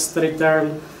 They just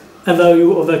return a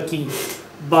value of a key.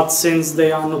 But since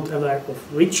they are not aware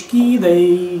of which key,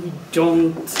 they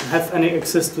don't have any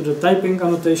access to the typing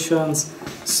annotations.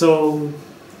 So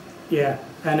yeah,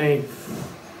 NA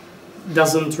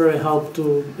doesn't really help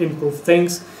to improve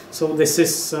things. So this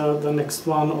is the next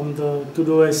one on the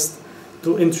to-do list,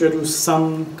 to introduce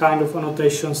some kind of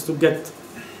annotations to get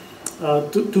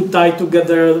to tie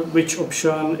together which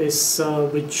option is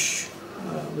which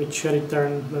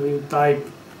return value type.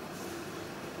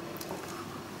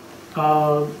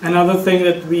 Another thing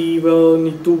that we will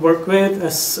need to work with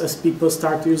as people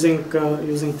start using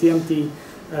TMT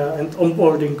and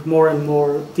onboarding more and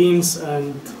more teams,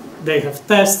 and they have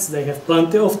tests, they have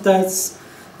plenty of tests.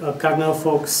 Kernel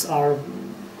folks are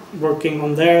working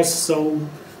on theirs, so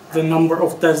the number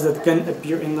of tests that can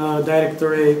appear in a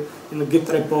directory in the Git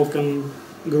repo can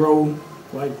grow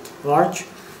quite large.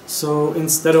 So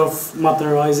instead of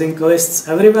materializing lists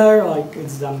everywhere like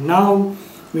it's done now,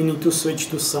 we need to switch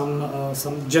to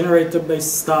some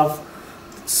generator-based stuff.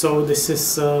 So this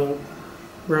is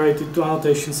related to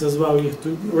annotations as well. You have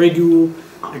to redo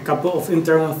a couple of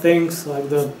internal things, like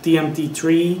the TMT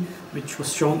tree, which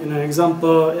was shown in an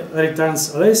example. It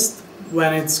returns a list.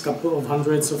 When it's a couple of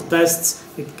hundreds of tests,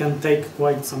 it can take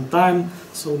quite some time.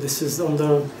 So this is on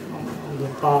the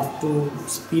path to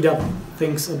speed up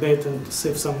things a bit and to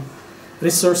save some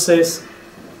resources.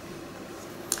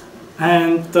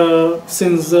 And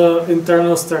since the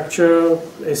internal structure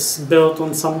is built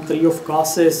on some tree of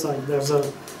classes, like there's a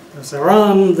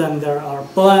run, then there are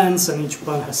plans, and each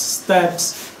plan has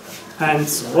steps, and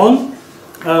so on.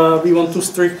 We want to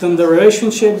strengthen the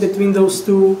relationship between those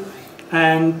two,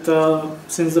 and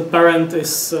since the parent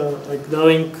is like the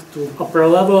link to upper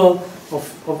level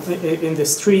in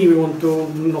this tree, we want to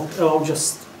not allow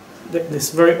just this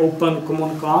very open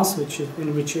common class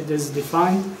in which it is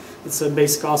defined. It's a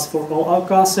base class for all our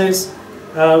classes.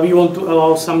 We want to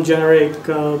allow some generic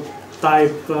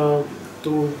type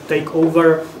to take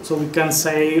over, so we can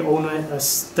say only a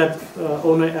step,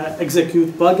 only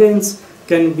execute plugins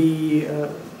can be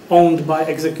owned by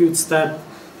execute step.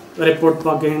 Report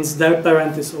plugins, their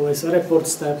parent is always a report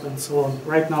step, and so on.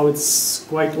 Right now it's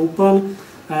quite open,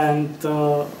 and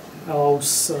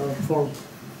allows for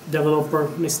developer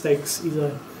mistakes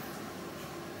either.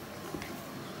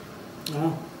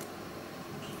 Yeah.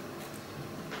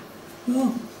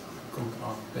 No.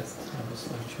 Kontrola F5 nebo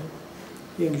slajče.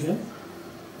 Jakže?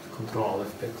 Kontrola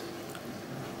F5.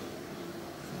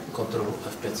 Kontrolu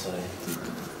F5, sorry.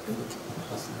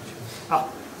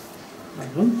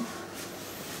 Pardon.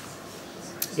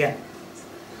 Yeah.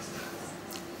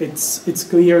 It's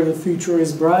clear the future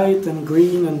is bright and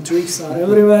green and trees are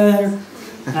everywhere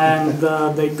and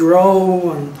they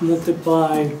grow and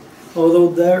multiply, although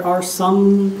there are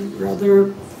some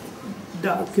rather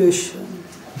darkish.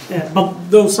 Yeah, but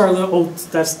those are the old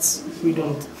tests. We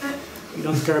don't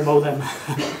care about them.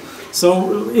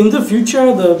 So in the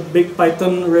future, the big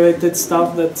Python-related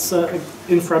stuff that's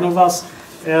in front of us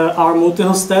are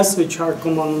multi-host tests, which are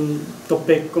common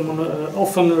topic,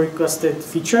 often requested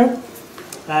feature,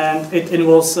 and it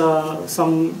involves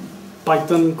some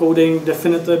Python coding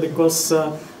definitely because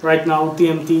right now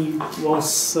TMT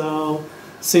was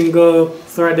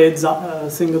single-threaded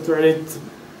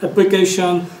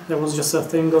application. There was just a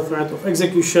single thread of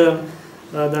execution.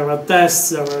 There were tests,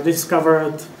 there were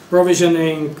discovered,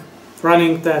 provisioning,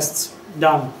 running tests,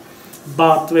 done.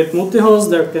 But with multi-host,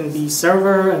 there can be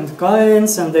server and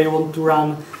clients, and they want to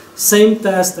run same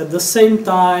test at the same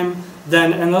time,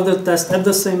 then another test at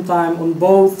the same time on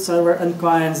both server and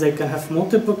clients. They can have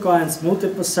multiple clients,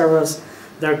 multiple servers.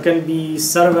 There can be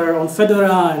server on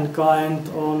Fedora and client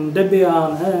on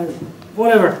Debian,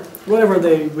 whatever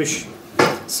they wish.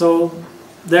 So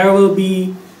there will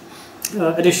be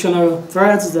additional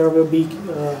threads. There will be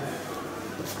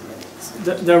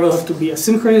there will have to be a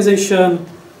synchronization.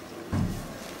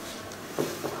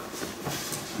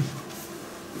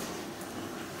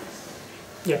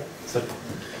 Yeah.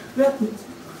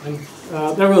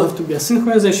 There will have to be a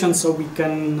synchronization, so we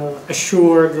can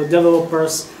assure the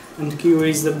developers and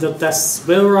QAs that the tests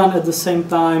will run at the same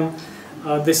time.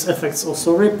 This affects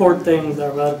also reporting.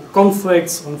 There were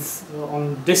conflicts on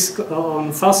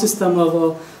file system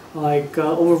level, like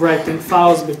overwriting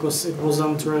files because it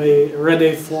wasn't really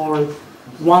ready for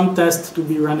one test to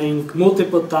be running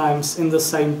multiple times in the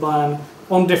same plan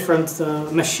on different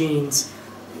machines.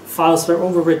 Files were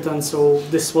overwritten, so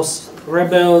this was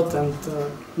rebuilt and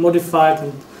modified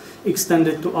and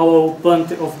extended to allow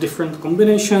plenty of different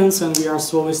combinations, and we are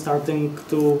slowly starting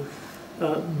to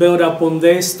build up on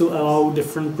this to allow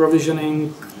different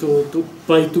provisioning to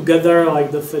play together,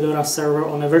 like the Fedora server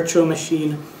on a virtual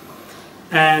machine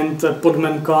and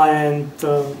Podman client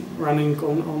running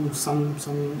on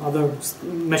some other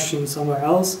machine somewhere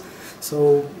else.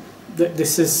 So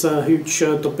this is a huge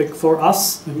topic for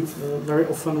us, a very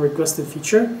often requested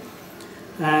feature.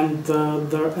 And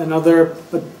another,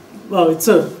 it's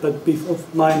a pet peeve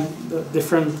of mine,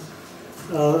 different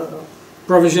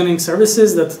provisioning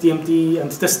services that TMT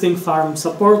and testing farm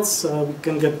supports. We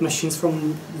can get machines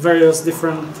from various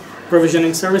different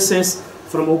provisioning services,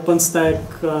 from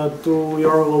OpenStack to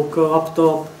your local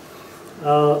laptop.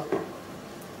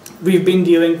 We've been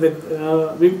dealing with,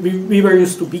 we were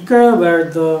used to Beaker, where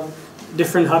the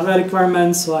different hardware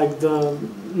requirements, like the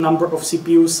number of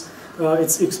CPUs,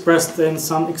 it's expressed in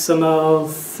some XML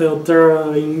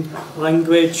filtering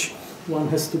language. One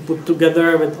has to put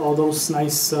together with all those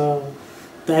nice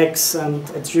tags and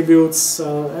attributes,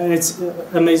 and it's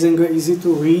amazingly easy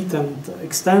to read and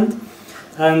extend.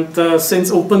 And since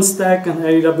OpenStack and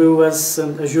AWS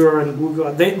and Azure and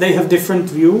Google, they have different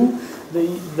view.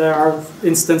 There are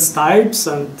instance types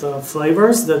and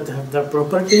flavors that have their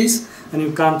properties, and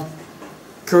you can't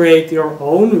create your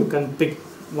own. You can pick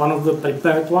one of the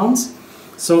prepared ones.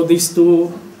 So these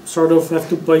two sort of have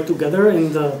to play together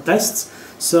in the tests.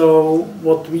 So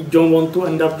what we don't want to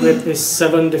end up with is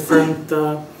seven different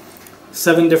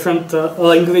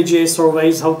languages or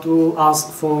ways how to ask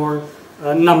for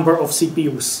a number of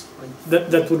CPUs.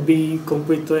 That would be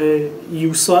completely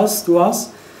useless to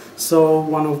us. So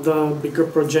one of the bigger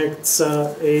projects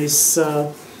is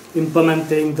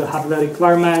implementing the hardware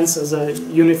requirements as a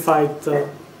unified,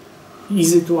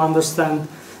 easy to understand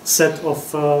set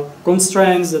of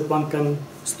constraints that one can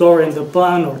store in the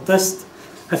plan or test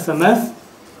FMF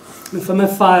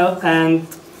file. And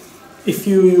if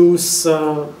you use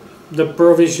the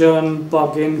provision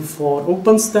plugin for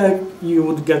OpenStack, you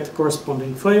would get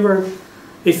corresponding flavor.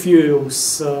 If you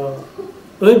use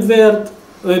libvirt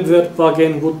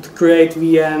plugin would create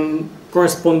VM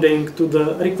corresponding to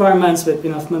the requirements with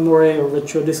enough memory or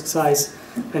virtual disk size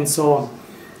and so on.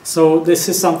 So this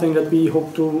is something that we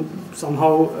hope to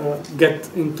somehow get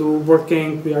into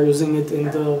working. We are using it in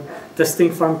the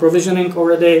testing farm provisioning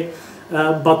already,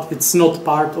 but it's not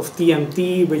part of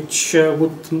TMT, which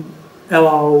would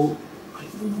allow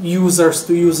users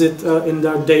to use it in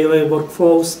their daily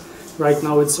workflows. Right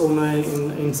now it's only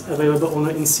available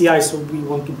only in CI, so we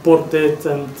want to port it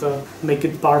and make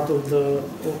it part of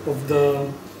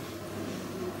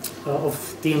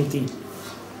TMT.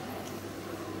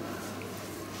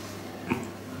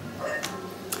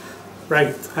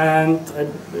 Right, and I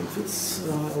believe it's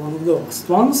one of the last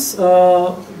ones.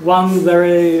 One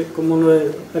very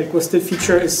commonly requested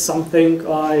feature is something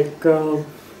like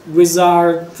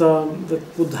wizard that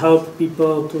would help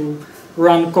people to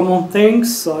run common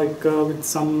things, like with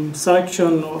some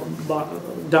selection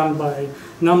done by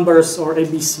numbers or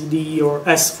ABCD or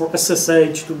S for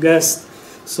SSH to guest.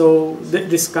 So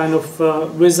this kind of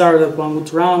wizard that one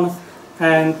would run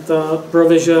and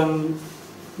provision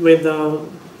with the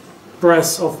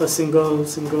press of a single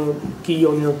key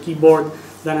on your keyboard,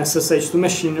 then SSH to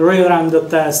machine, rerun the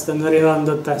test and rerun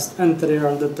the test and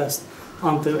rerun the test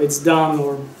until it's done,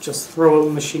 or just throw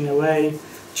the machine away,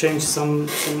 change some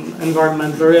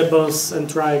environment variables and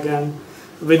try again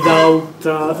without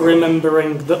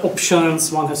remembering the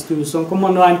options one has to use on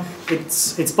command line.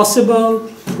 It's possible.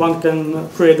 One can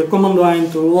create a command line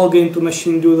to log into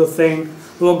machine, do the thing,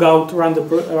 log out, run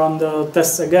the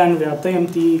tests again via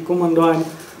TMT command line.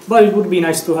 But it would be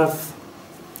nice to have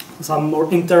some more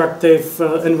interactive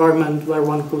environment where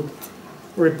one could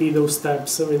repeat those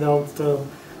steps without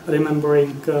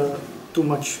remembering too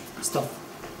much stuff.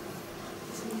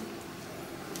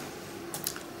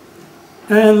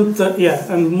 And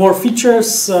and more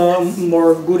features,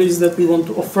 more goodies that we want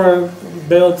to offer,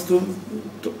 build to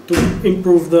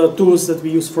improve the tools that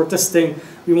we use for testing.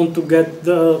 We want to get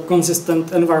the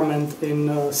consistent environment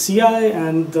in CI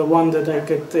and the one that I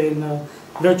get in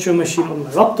virtual machine on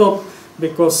my laptop,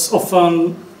 because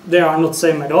often they are not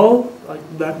same at all. Like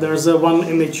there's one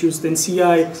image used in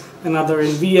CI, another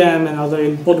in VM, another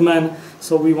in Podman.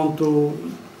 So we want to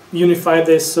unify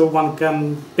this so one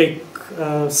can pick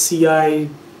a CI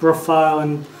profile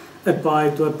and apply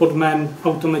to a Podman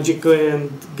automatically and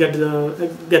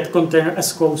get container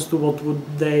as close to what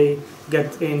would they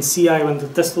get in CI when the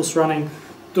test was running,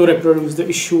 to reproduce the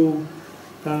issue,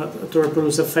 to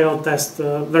reproduce a failed test,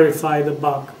 verify the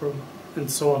bug, and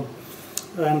so on.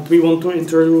 And we want to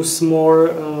introduce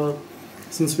more,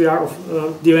 since we are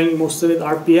dealing mostly with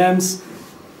RPMs,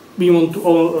 we want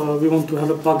to have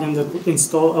a plugin that would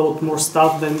install a lot more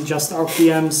stuff than just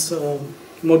RPMs,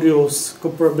 modules,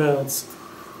 copper belts,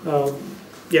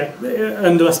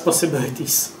 endless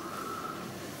possibilities.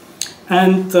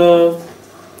 And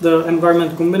the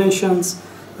environment combinations.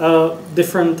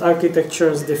 Different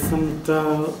architectures, different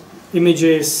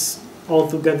images, all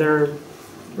together,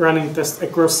 running tests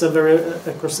across a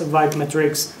wide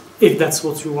matrix, if that's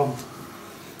what you want.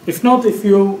 If not, if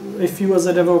you as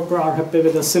a developer are happy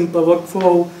with a simple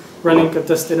workflow, running a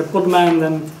test in a Podman,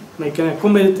 then making a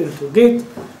commit into Git,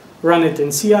 run it in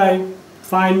CI,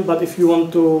 fine. But if you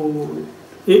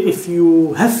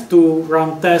have to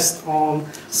run tests on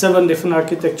 7 different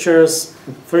architectures,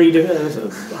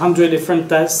 100 different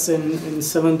tests in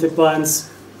 70 plans,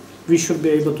 we should be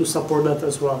able to support that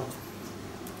as well.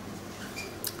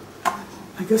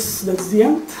 I guess that's the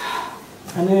end.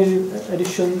 Any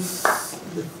additions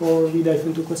before we dive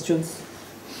into questions?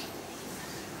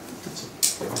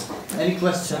 Any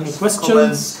questions? Any questions?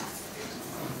 Comments?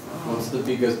 What's the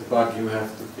biggest bug you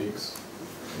have to fix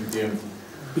in TMT?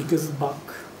 Biggest bug?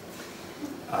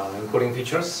 Encoding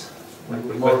features.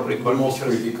 The most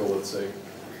critical, let's say.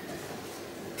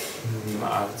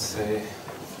 I would say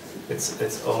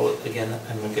it's all again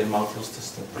multi-host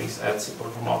testing. Please add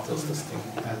support for multi-host testing.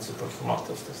 Add support for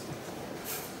multi-host testing.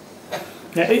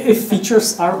 Yeah, if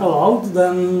features are allowed,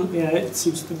 then it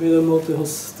seems to be the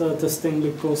multi-host testing,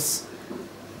 because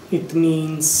it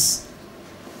means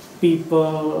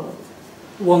people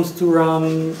want to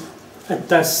run a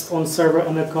test on server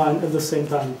and a client at the same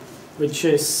time, which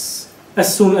is,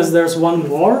 as soon as there's one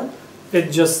more,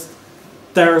 it just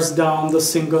tears down the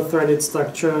single-threaded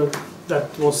structure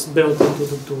that was built into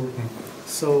the tool.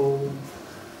 So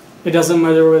it doesn't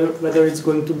matter whether it's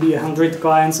going to be 100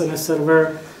 clients on a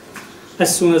server.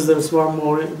 As soon as there's one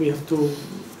more, we had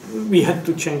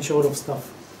to change a lot of stuff.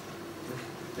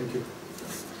 Thank you.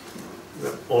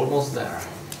 We're almost there.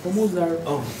 Almost there.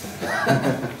 Almost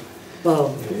there.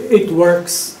 Well, it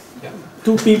works. Yeah.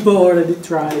 2 people already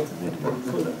tried.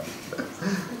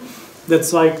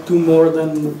 That's like 2 more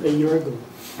than a year ago.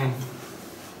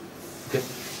 Okay.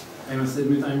 I must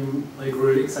admit, I'm like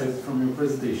really excited from your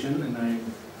presentation, and I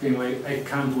feel like I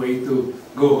can't wait to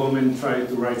go home and try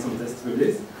to write some tests with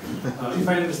this. If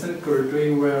I understand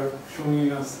correctly, you were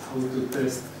showing us how to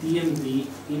test TMT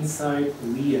inside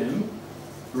VM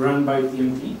run by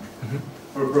TMT.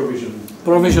 or provision?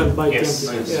 Provisioned by Yes,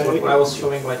 TMT. yes. Yeah, What I was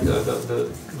showing, like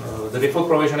the default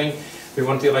provisioning, we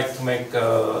want to like to make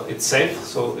it safe.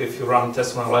 So if you run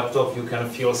tests on a laptop, you can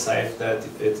feel safe that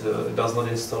it does not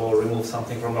install or remove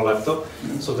something from a laptop.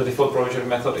 So the default provisioning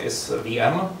method is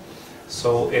VM.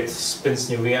 So it spins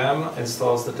new VM,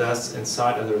 installs the tests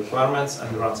inside and the requirements,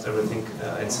 and runs everything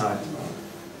inside.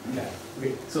 Yeah.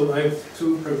 Okay. So I have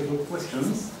two practical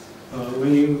questions.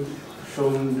 When you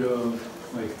shown the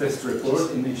like test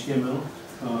report in HTML,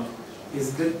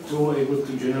 is that tool able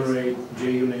to generate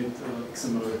JUnit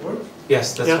XML report?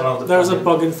 Yes, that's one of the. There's a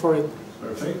plugin for it.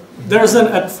 Perfect. There's an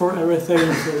app for everything.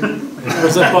 So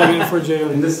there's a plugin for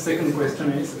JUnit. And the second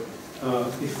question is,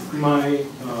 if my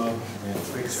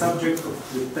like subject of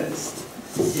the test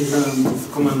is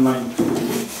a command line tool,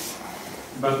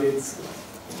 but it's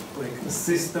like a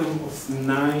system of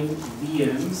 9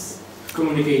 VMs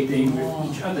communicating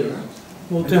with each other, and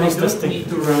I Multi-host don't testing. need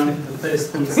to run a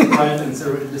test on client and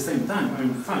server at the same time.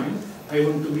 I'm fine. I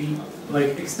want to be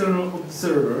like external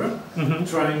observer,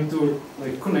 trying to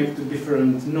like connect to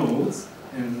different nodes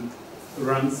and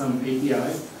run some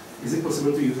API. Is it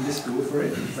possible to use this tool for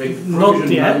it? Like Not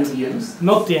provision yet. 9 VMs?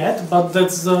 Not yet, but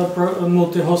that's the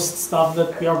multi-host stuff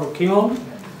that we are working on.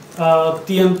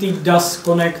 TMT does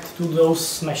connect to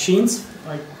those machines.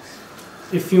 Like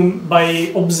if you,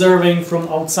 by observing from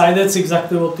outside, that's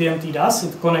exactly what TMT does.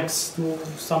 It connects to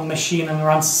some machine and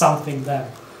runs something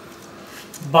there.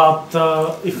 But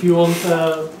if you want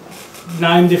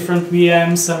 9 different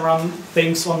VMs and run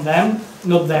things on them,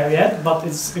 not there yet, but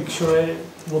it's actually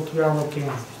what we are working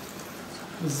on.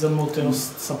 It's the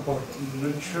multi-host support.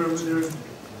 I'm not sure whether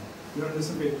you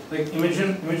understand it. Like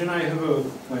imagine I have a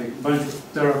like bunch of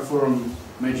Terraform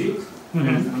magic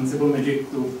and Ansible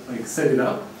magic to like set it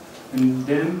up, and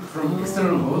then from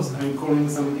external host I'm calling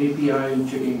some API and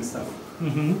checking stuff.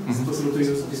 Is it possible to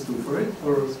use this tool for it,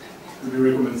 or would you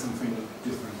recommend something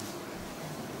different?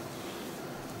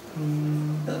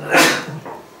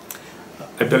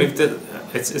 I believe that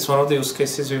it's one of the use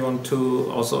cases we want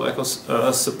to also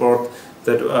support.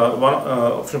 That one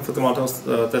option for the multi-host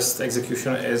test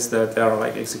execution is that they are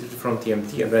like executed from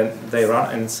TMT and then they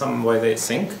run in some way they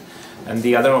sync. And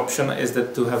the other option is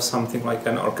that to have something like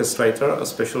an orchestrator, a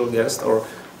special guest, or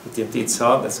the TMT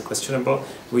itself, that's questionable,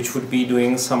 which would be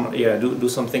doing some, do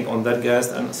something on that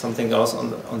guest and something else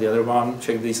on the other one,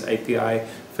 check this API,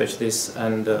 fetch this,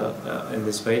 and in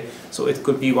this way. So it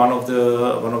could be one of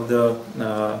the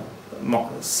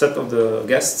set of the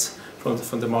guests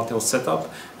from the multi-host setup,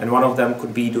 and one of them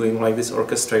could be doing like this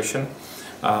orchestration,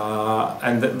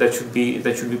 and that should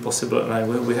be possible.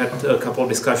 And we had a couple of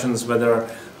discussions whether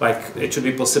like it should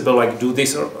be possible like do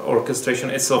this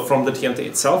orchestration itself from the TMT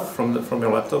itself from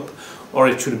your laptop, or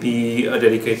it should be a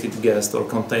dedicated guest or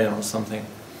container or something.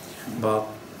 But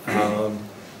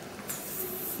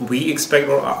we expect,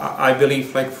 or I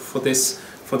believe, like for this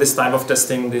type of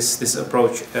testing, this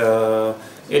approach.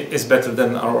 It is better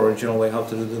than our original way how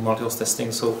to do the multi-host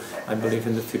testing. So I believe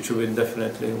in the future we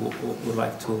definitely would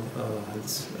like to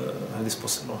have this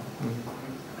possible.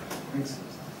 Thanks.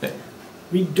 Yeah.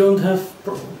 We don't have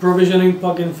provisioning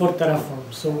plugin for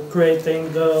Terraform, so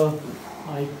creating the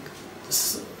like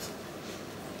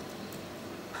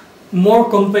more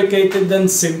complicated than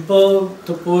simple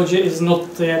topology is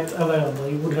not yet available.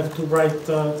 You would have to write.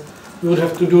 You would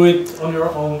have to do it on your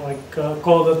own, like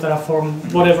call the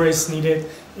Terraform, whatever is needed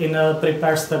in a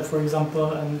prepare step, for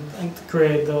example, and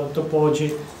create the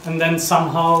topology, and then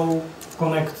somehow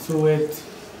connect to it.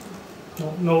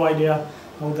 No idea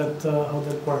how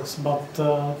that works, but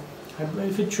I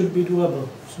believe it should be doable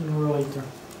sooner or later.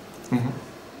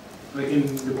 Like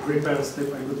in the prepare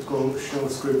step, I could call shell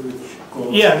script, which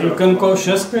calls. Yeah, you can call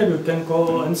shell script, you can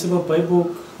call Ansible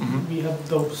playbook. We have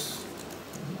those.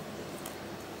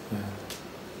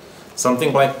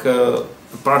 Something like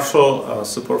partial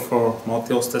support for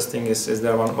multi-host testing is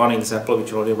there one example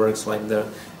which already works like that.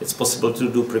 It's possible to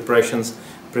do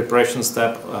preparation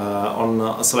step on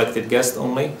a selected guest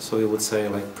only. So you would say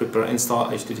like prepare install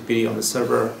HTTPD on the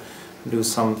server, do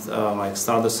some like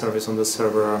start the service on the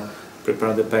server,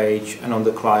 prepare the page, and on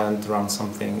the client run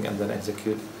something and then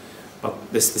execute. But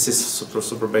this is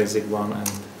super basic one,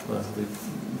 and we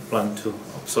plan to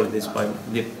obsolete this by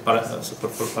the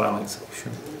support for parallel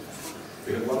execution.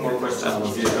 We have one more question.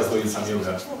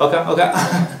 Okay.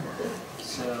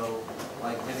 So,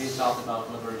 like, have you thought about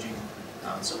leveraging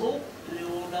Ansible to do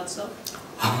all that stuff?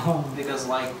 Because,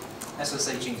 like,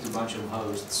 SSHing to a bunch of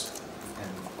hosts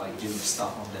and, like, doing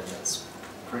stuff on them, that's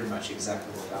pretty much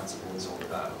exactly what Ansible is all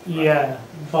about. Right? Yeah,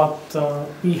 but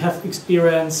we have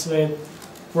experience with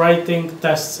writing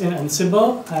tests in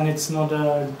Ansible, and it's not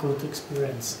a good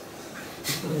experience.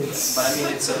 But I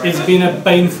mean, It's been a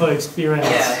painful experience.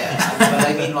 Yeah. But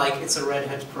I mean, like, it's a Red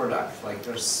Hat product. Like,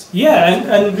 there's.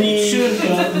 Yeah, and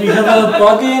we have a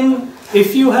plugin.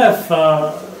 If you have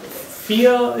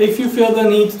if you feel the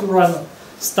need to run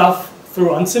stuff through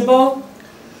Ansible,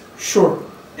 sure,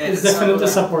 Yeah, it's definitely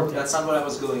supported. That's not what I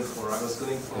was going for. I was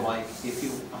going for, like, if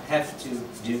you have to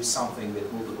do something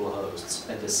with multiple hosts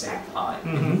at the same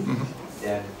time,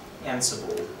 then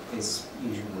Ansible is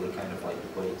usually kind of like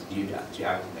the way to do that, to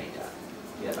automate that.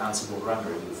 You have Ansible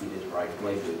Runner, you feed it the right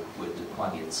playbook with the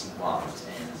plugins you want,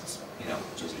 and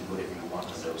just do whatever you want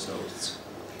on those hosts.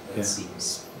 It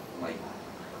seems like.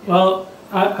 Well,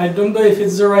 I don't know if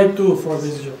it's the right tool for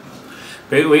this job.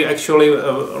 We actually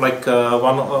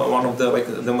one of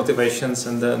the motivations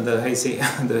and the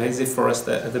hazy forest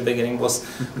at the beginning was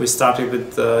we started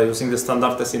with using the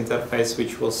standard test interface,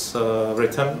 which was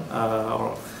written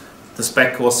or the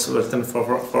spec was written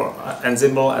for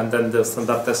Ansible, and then the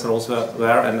standard test rules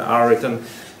were and are written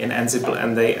in Ansible,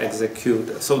 and they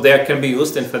execute. So they can be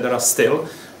used in Fedora still,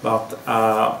 but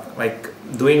like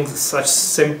doing such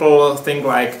simple thing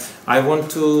like I want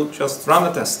to just run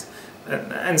a test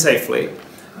and safely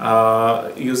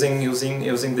using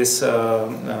this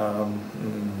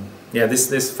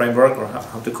this framework, or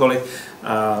how to call it,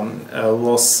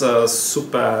 was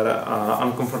super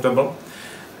uncomfortable.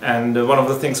 And one of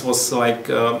the things was like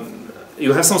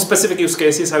you have some specific use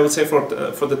cases, I would say, for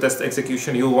the test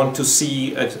execution. You want to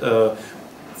see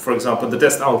for example, the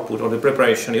test output or the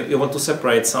preparation. You want to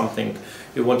separate something.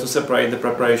 You want to separate the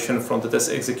preparation from the test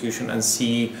execution and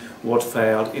see what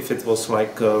failed, if it was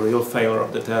like a real failure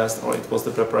of the test or it was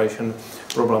the preparation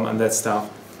problem and that stuff.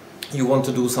 You want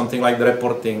to do something like the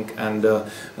reporting, and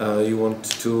you want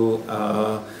to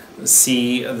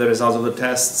see the results of the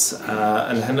tests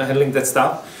and handling that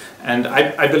stuff. And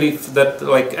I believe that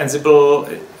like Ansible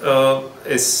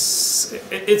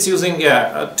it's using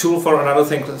a tool for another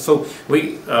thing. So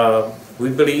we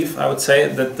believe, I would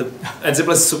say, that the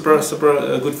Ansible is super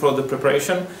good for the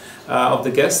preparation of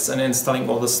the guests and installing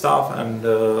all the stuff and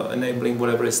enabling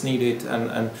whatever is needed,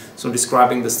 and so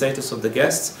describing the status of the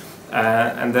guests.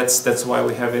 And that's why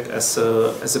we have it as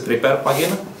a prepare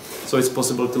plugin. So it's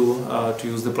possible to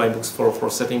use the playbooks for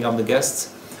setting up the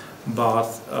guests. But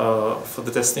for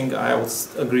the testing, I would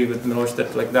agree with Miloš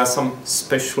that like there are some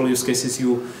special use cases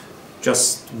you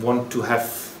just want to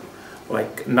have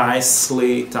like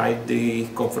nicely, tidy,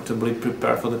 comfortably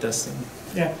prepared for the testing.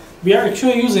 Yeah, we are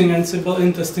actually using Ansible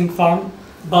in testing farm,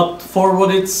 but for what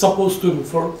it's supposed to do,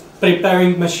 for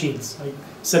preparing machines, like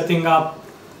setting up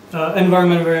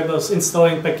environment variables,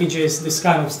 installing packages, this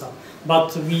kind of stuff.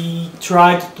 But we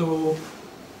tried to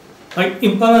like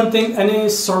implementing any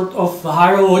sort of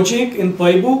higher logic in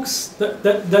playbooks.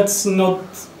 That's not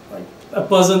like a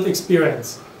pleasant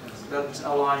experience. That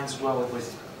aligns well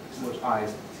with what I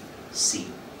see.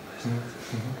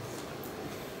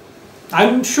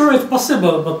 I'm sure it's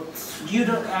possible, but you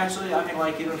don't actually. I mean,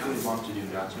 like, you don't really want to do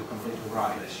that. You're completely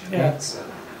right. Yeah.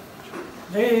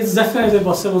 It's definitely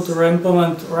possible to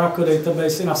implement Oracle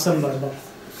database in assembler, but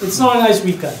it's not a nice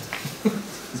weekend.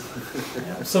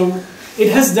 So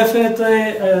it has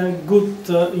definitely a good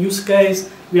use case.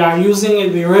 We are using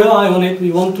it, we rely on it,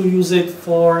 we want to use it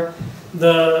for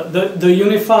the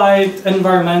unified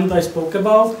environment I spoke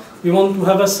about. We want to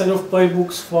have a set of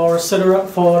playbooks for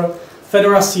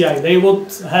Fedora CI. They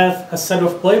would have a set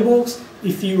of playbooks.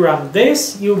 If you run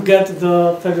this, you get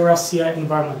the Fedora CI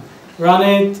environment.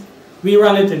 We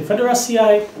run it in Fedora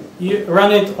CI, you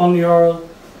run it on your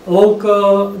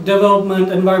local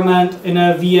development environment in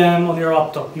a VM on your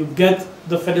laptop. You get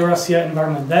the Fedora CI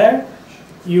environment there.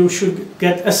 You should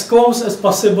get as close as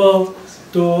possible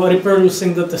to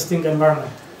reproducing the testing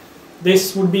environment.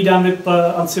 This would be done with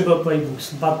Ansible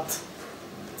playbooks, but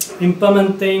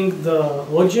implementing the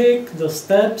logic, the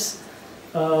steps,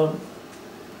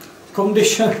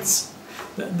 conditions,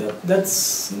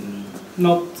 that's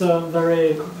not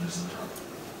very...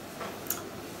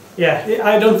 Yeah,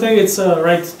 I don't think it's a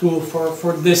right tool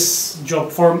for this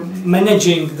job, for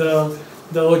managing the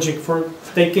logic, for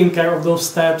taking care of those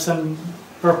steps and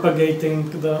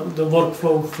propagating the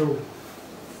workflow through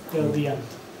till the end.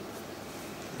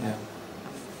 Yeah.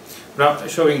 Now,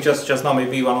 showing just now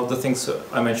maybe one of the things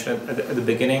I mentioned at the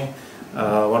beginning.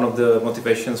 One of the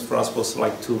motivations for us was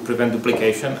like to prevent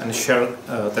duplication and share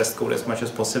test code as much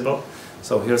as possible.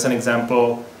 So here's an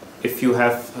example. If you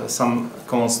have some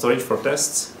common storage for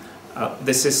tests,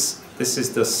 this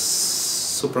is the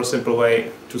super simple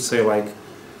way to say, like,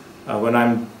 when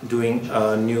I'm doing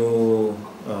a new,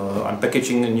 I'm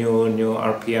packaging a new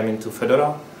RPM into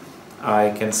Fedora,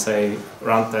 I can say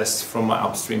run tests from my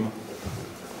upstream,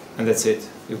 and that's it.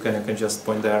 you can just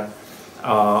point there,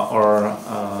 or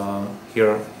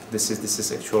here this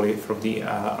is actually from the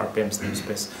RPM's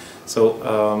namespace. So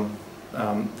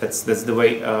that's the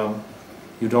way.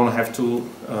 You don't have to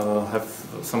have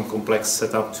some complex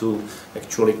setup to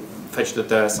actually fetch the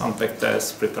test, unpack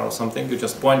tests, prepare or something. You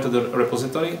just point to the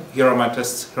repository. Here are my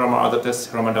tests. Here are my other tests.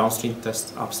 Here are my downstream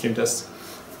tests, upstream tests,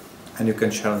 and you can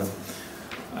share them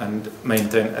and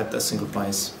maintain at a single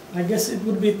place. I guess it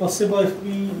would be possible if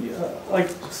we like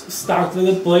start with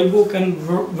a playbook and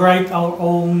write our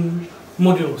own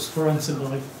modules for Ansible.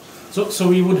 Like, so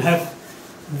we would have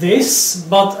this,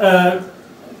 but a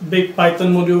big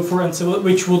Python module for Ansible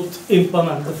which would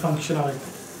implement the functionality.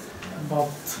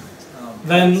 But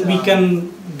then we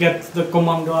can get the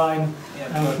command line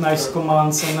and nice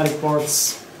commands and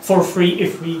reports for free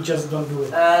if we just don't do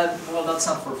it. Well, that's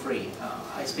not for free.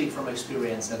 I speak from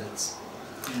experience that it's...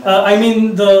 I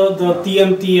mean the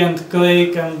TMT and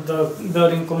click and the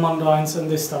building command lines and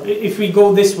this stuff. If we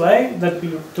go this way that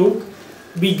we took,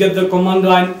 we get the command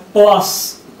line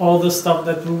plus all the stuff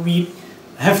that we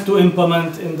have to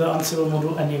implement in the Ansible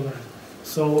module anywhere.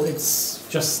 So it's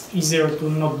just easier to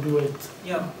not do it.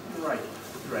 Yeah, you're right.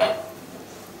 You're right.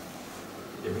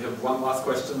 Yeah, we have one last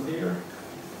question here.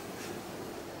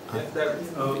 Yeah, there.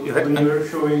 When you were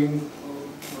showing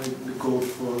like the code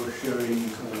for sharing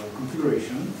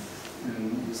configuration,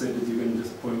 and you said that you can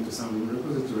just point to some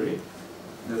repository,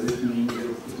 does it mean that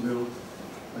it will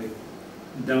like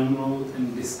download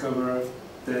and discover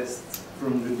tests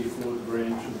from the default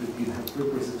branch of the GitHub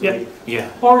repository? Yeah.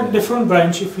 Or different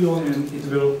branch if you want. And it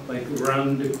will like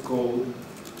run the code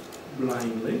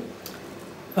blindly?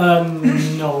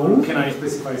 No. Or can I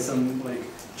specify some like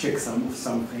checksum of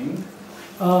something?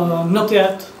 Not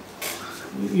yet.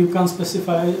 You can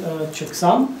specify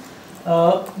checksum,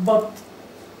 but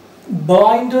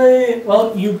blindly,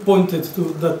 well, you pointed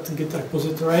to that Git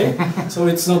repository, so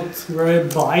it's not very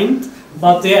blind.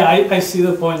 But yeah, I see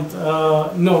the point.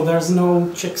 No, there's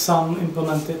no checksum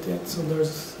implemented yet, so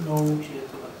there's no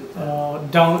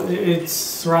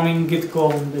it's running git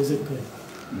clone basically.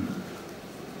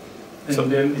 And so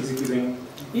then executing.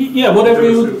 Yeah,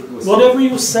 whatever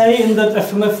you say in that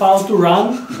FMF file to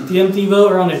run, TMT will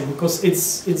run it because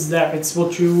it's there. It's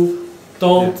what you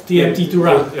told TMT to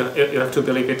run. You have to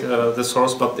believe it, the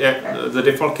source, but the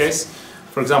default case.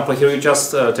 For example, here you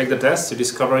just take the test, you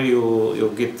discover,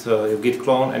 you git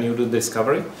clone, and you do the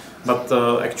discovery. But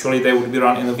actually, they would be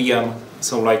run in a VM,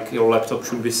 so like your laptop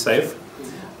should be safe,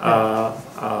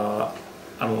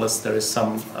 unless there is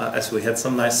some, as we had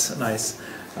some nice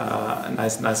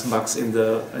bugs in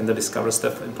the discover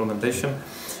step implementation.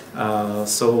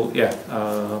 So yeah,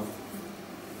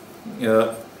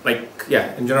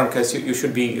 in general case, you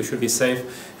should be safe.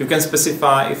 You can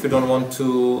specify if you don't want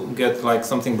to get like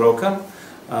something broken.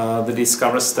 The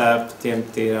discover step,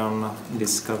 TMT run,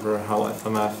 discover how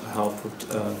FMF, how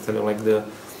tell you like the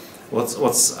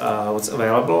what's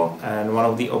available, and one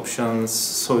of the options,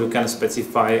 so you can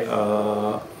specify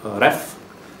a ref,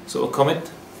 so a commit,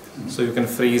 so you can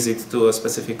freeze it to a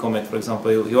specific commit. For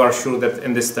example, you are sure that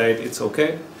in this state it's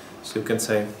okay, so you can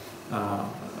say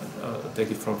take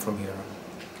it from here,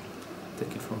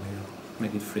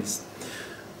 make it freeze.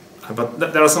 But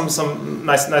there are some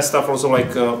nice stuff also,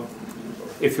 like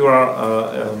if you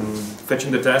are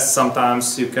fetching the tests,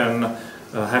 sometimes you can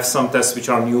have some tests which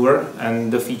are newer,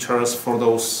 and the features for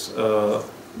those,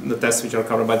 the tests which are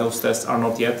covered by those tests are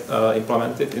not yet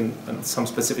implemented in some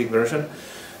specific version.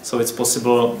 So it's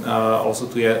possible also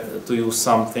to use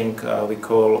something we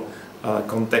call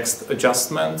context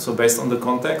adjustment. So based on the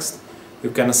context, you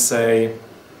can say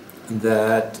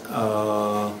that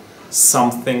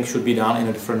something should be done in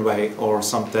a different way, or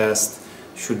some tests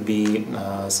should be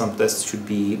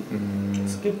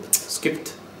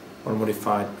skipped or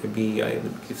modified. Maybe I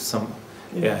would give some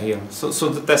here. So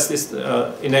the test is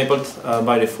enabled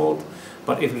by default,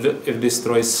 but if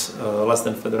distro is less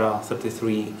than Fedora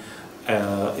 33,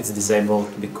 it's disabled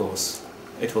because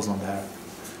it was not there,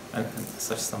 and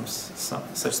such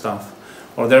stuff.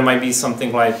 Or there might be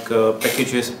something like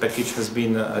package has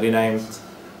been renamed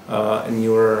in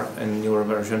your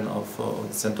version of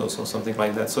CentOS or something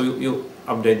like that. So you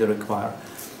update the require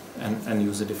and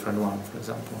use a different one, for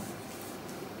example.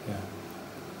 Yeah.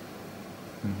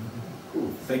 Mm-hmm.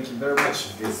 Cool. Thank you very much.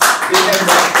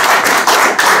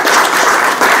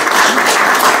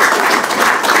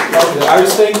 Are you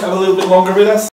staying a little bit longer with us?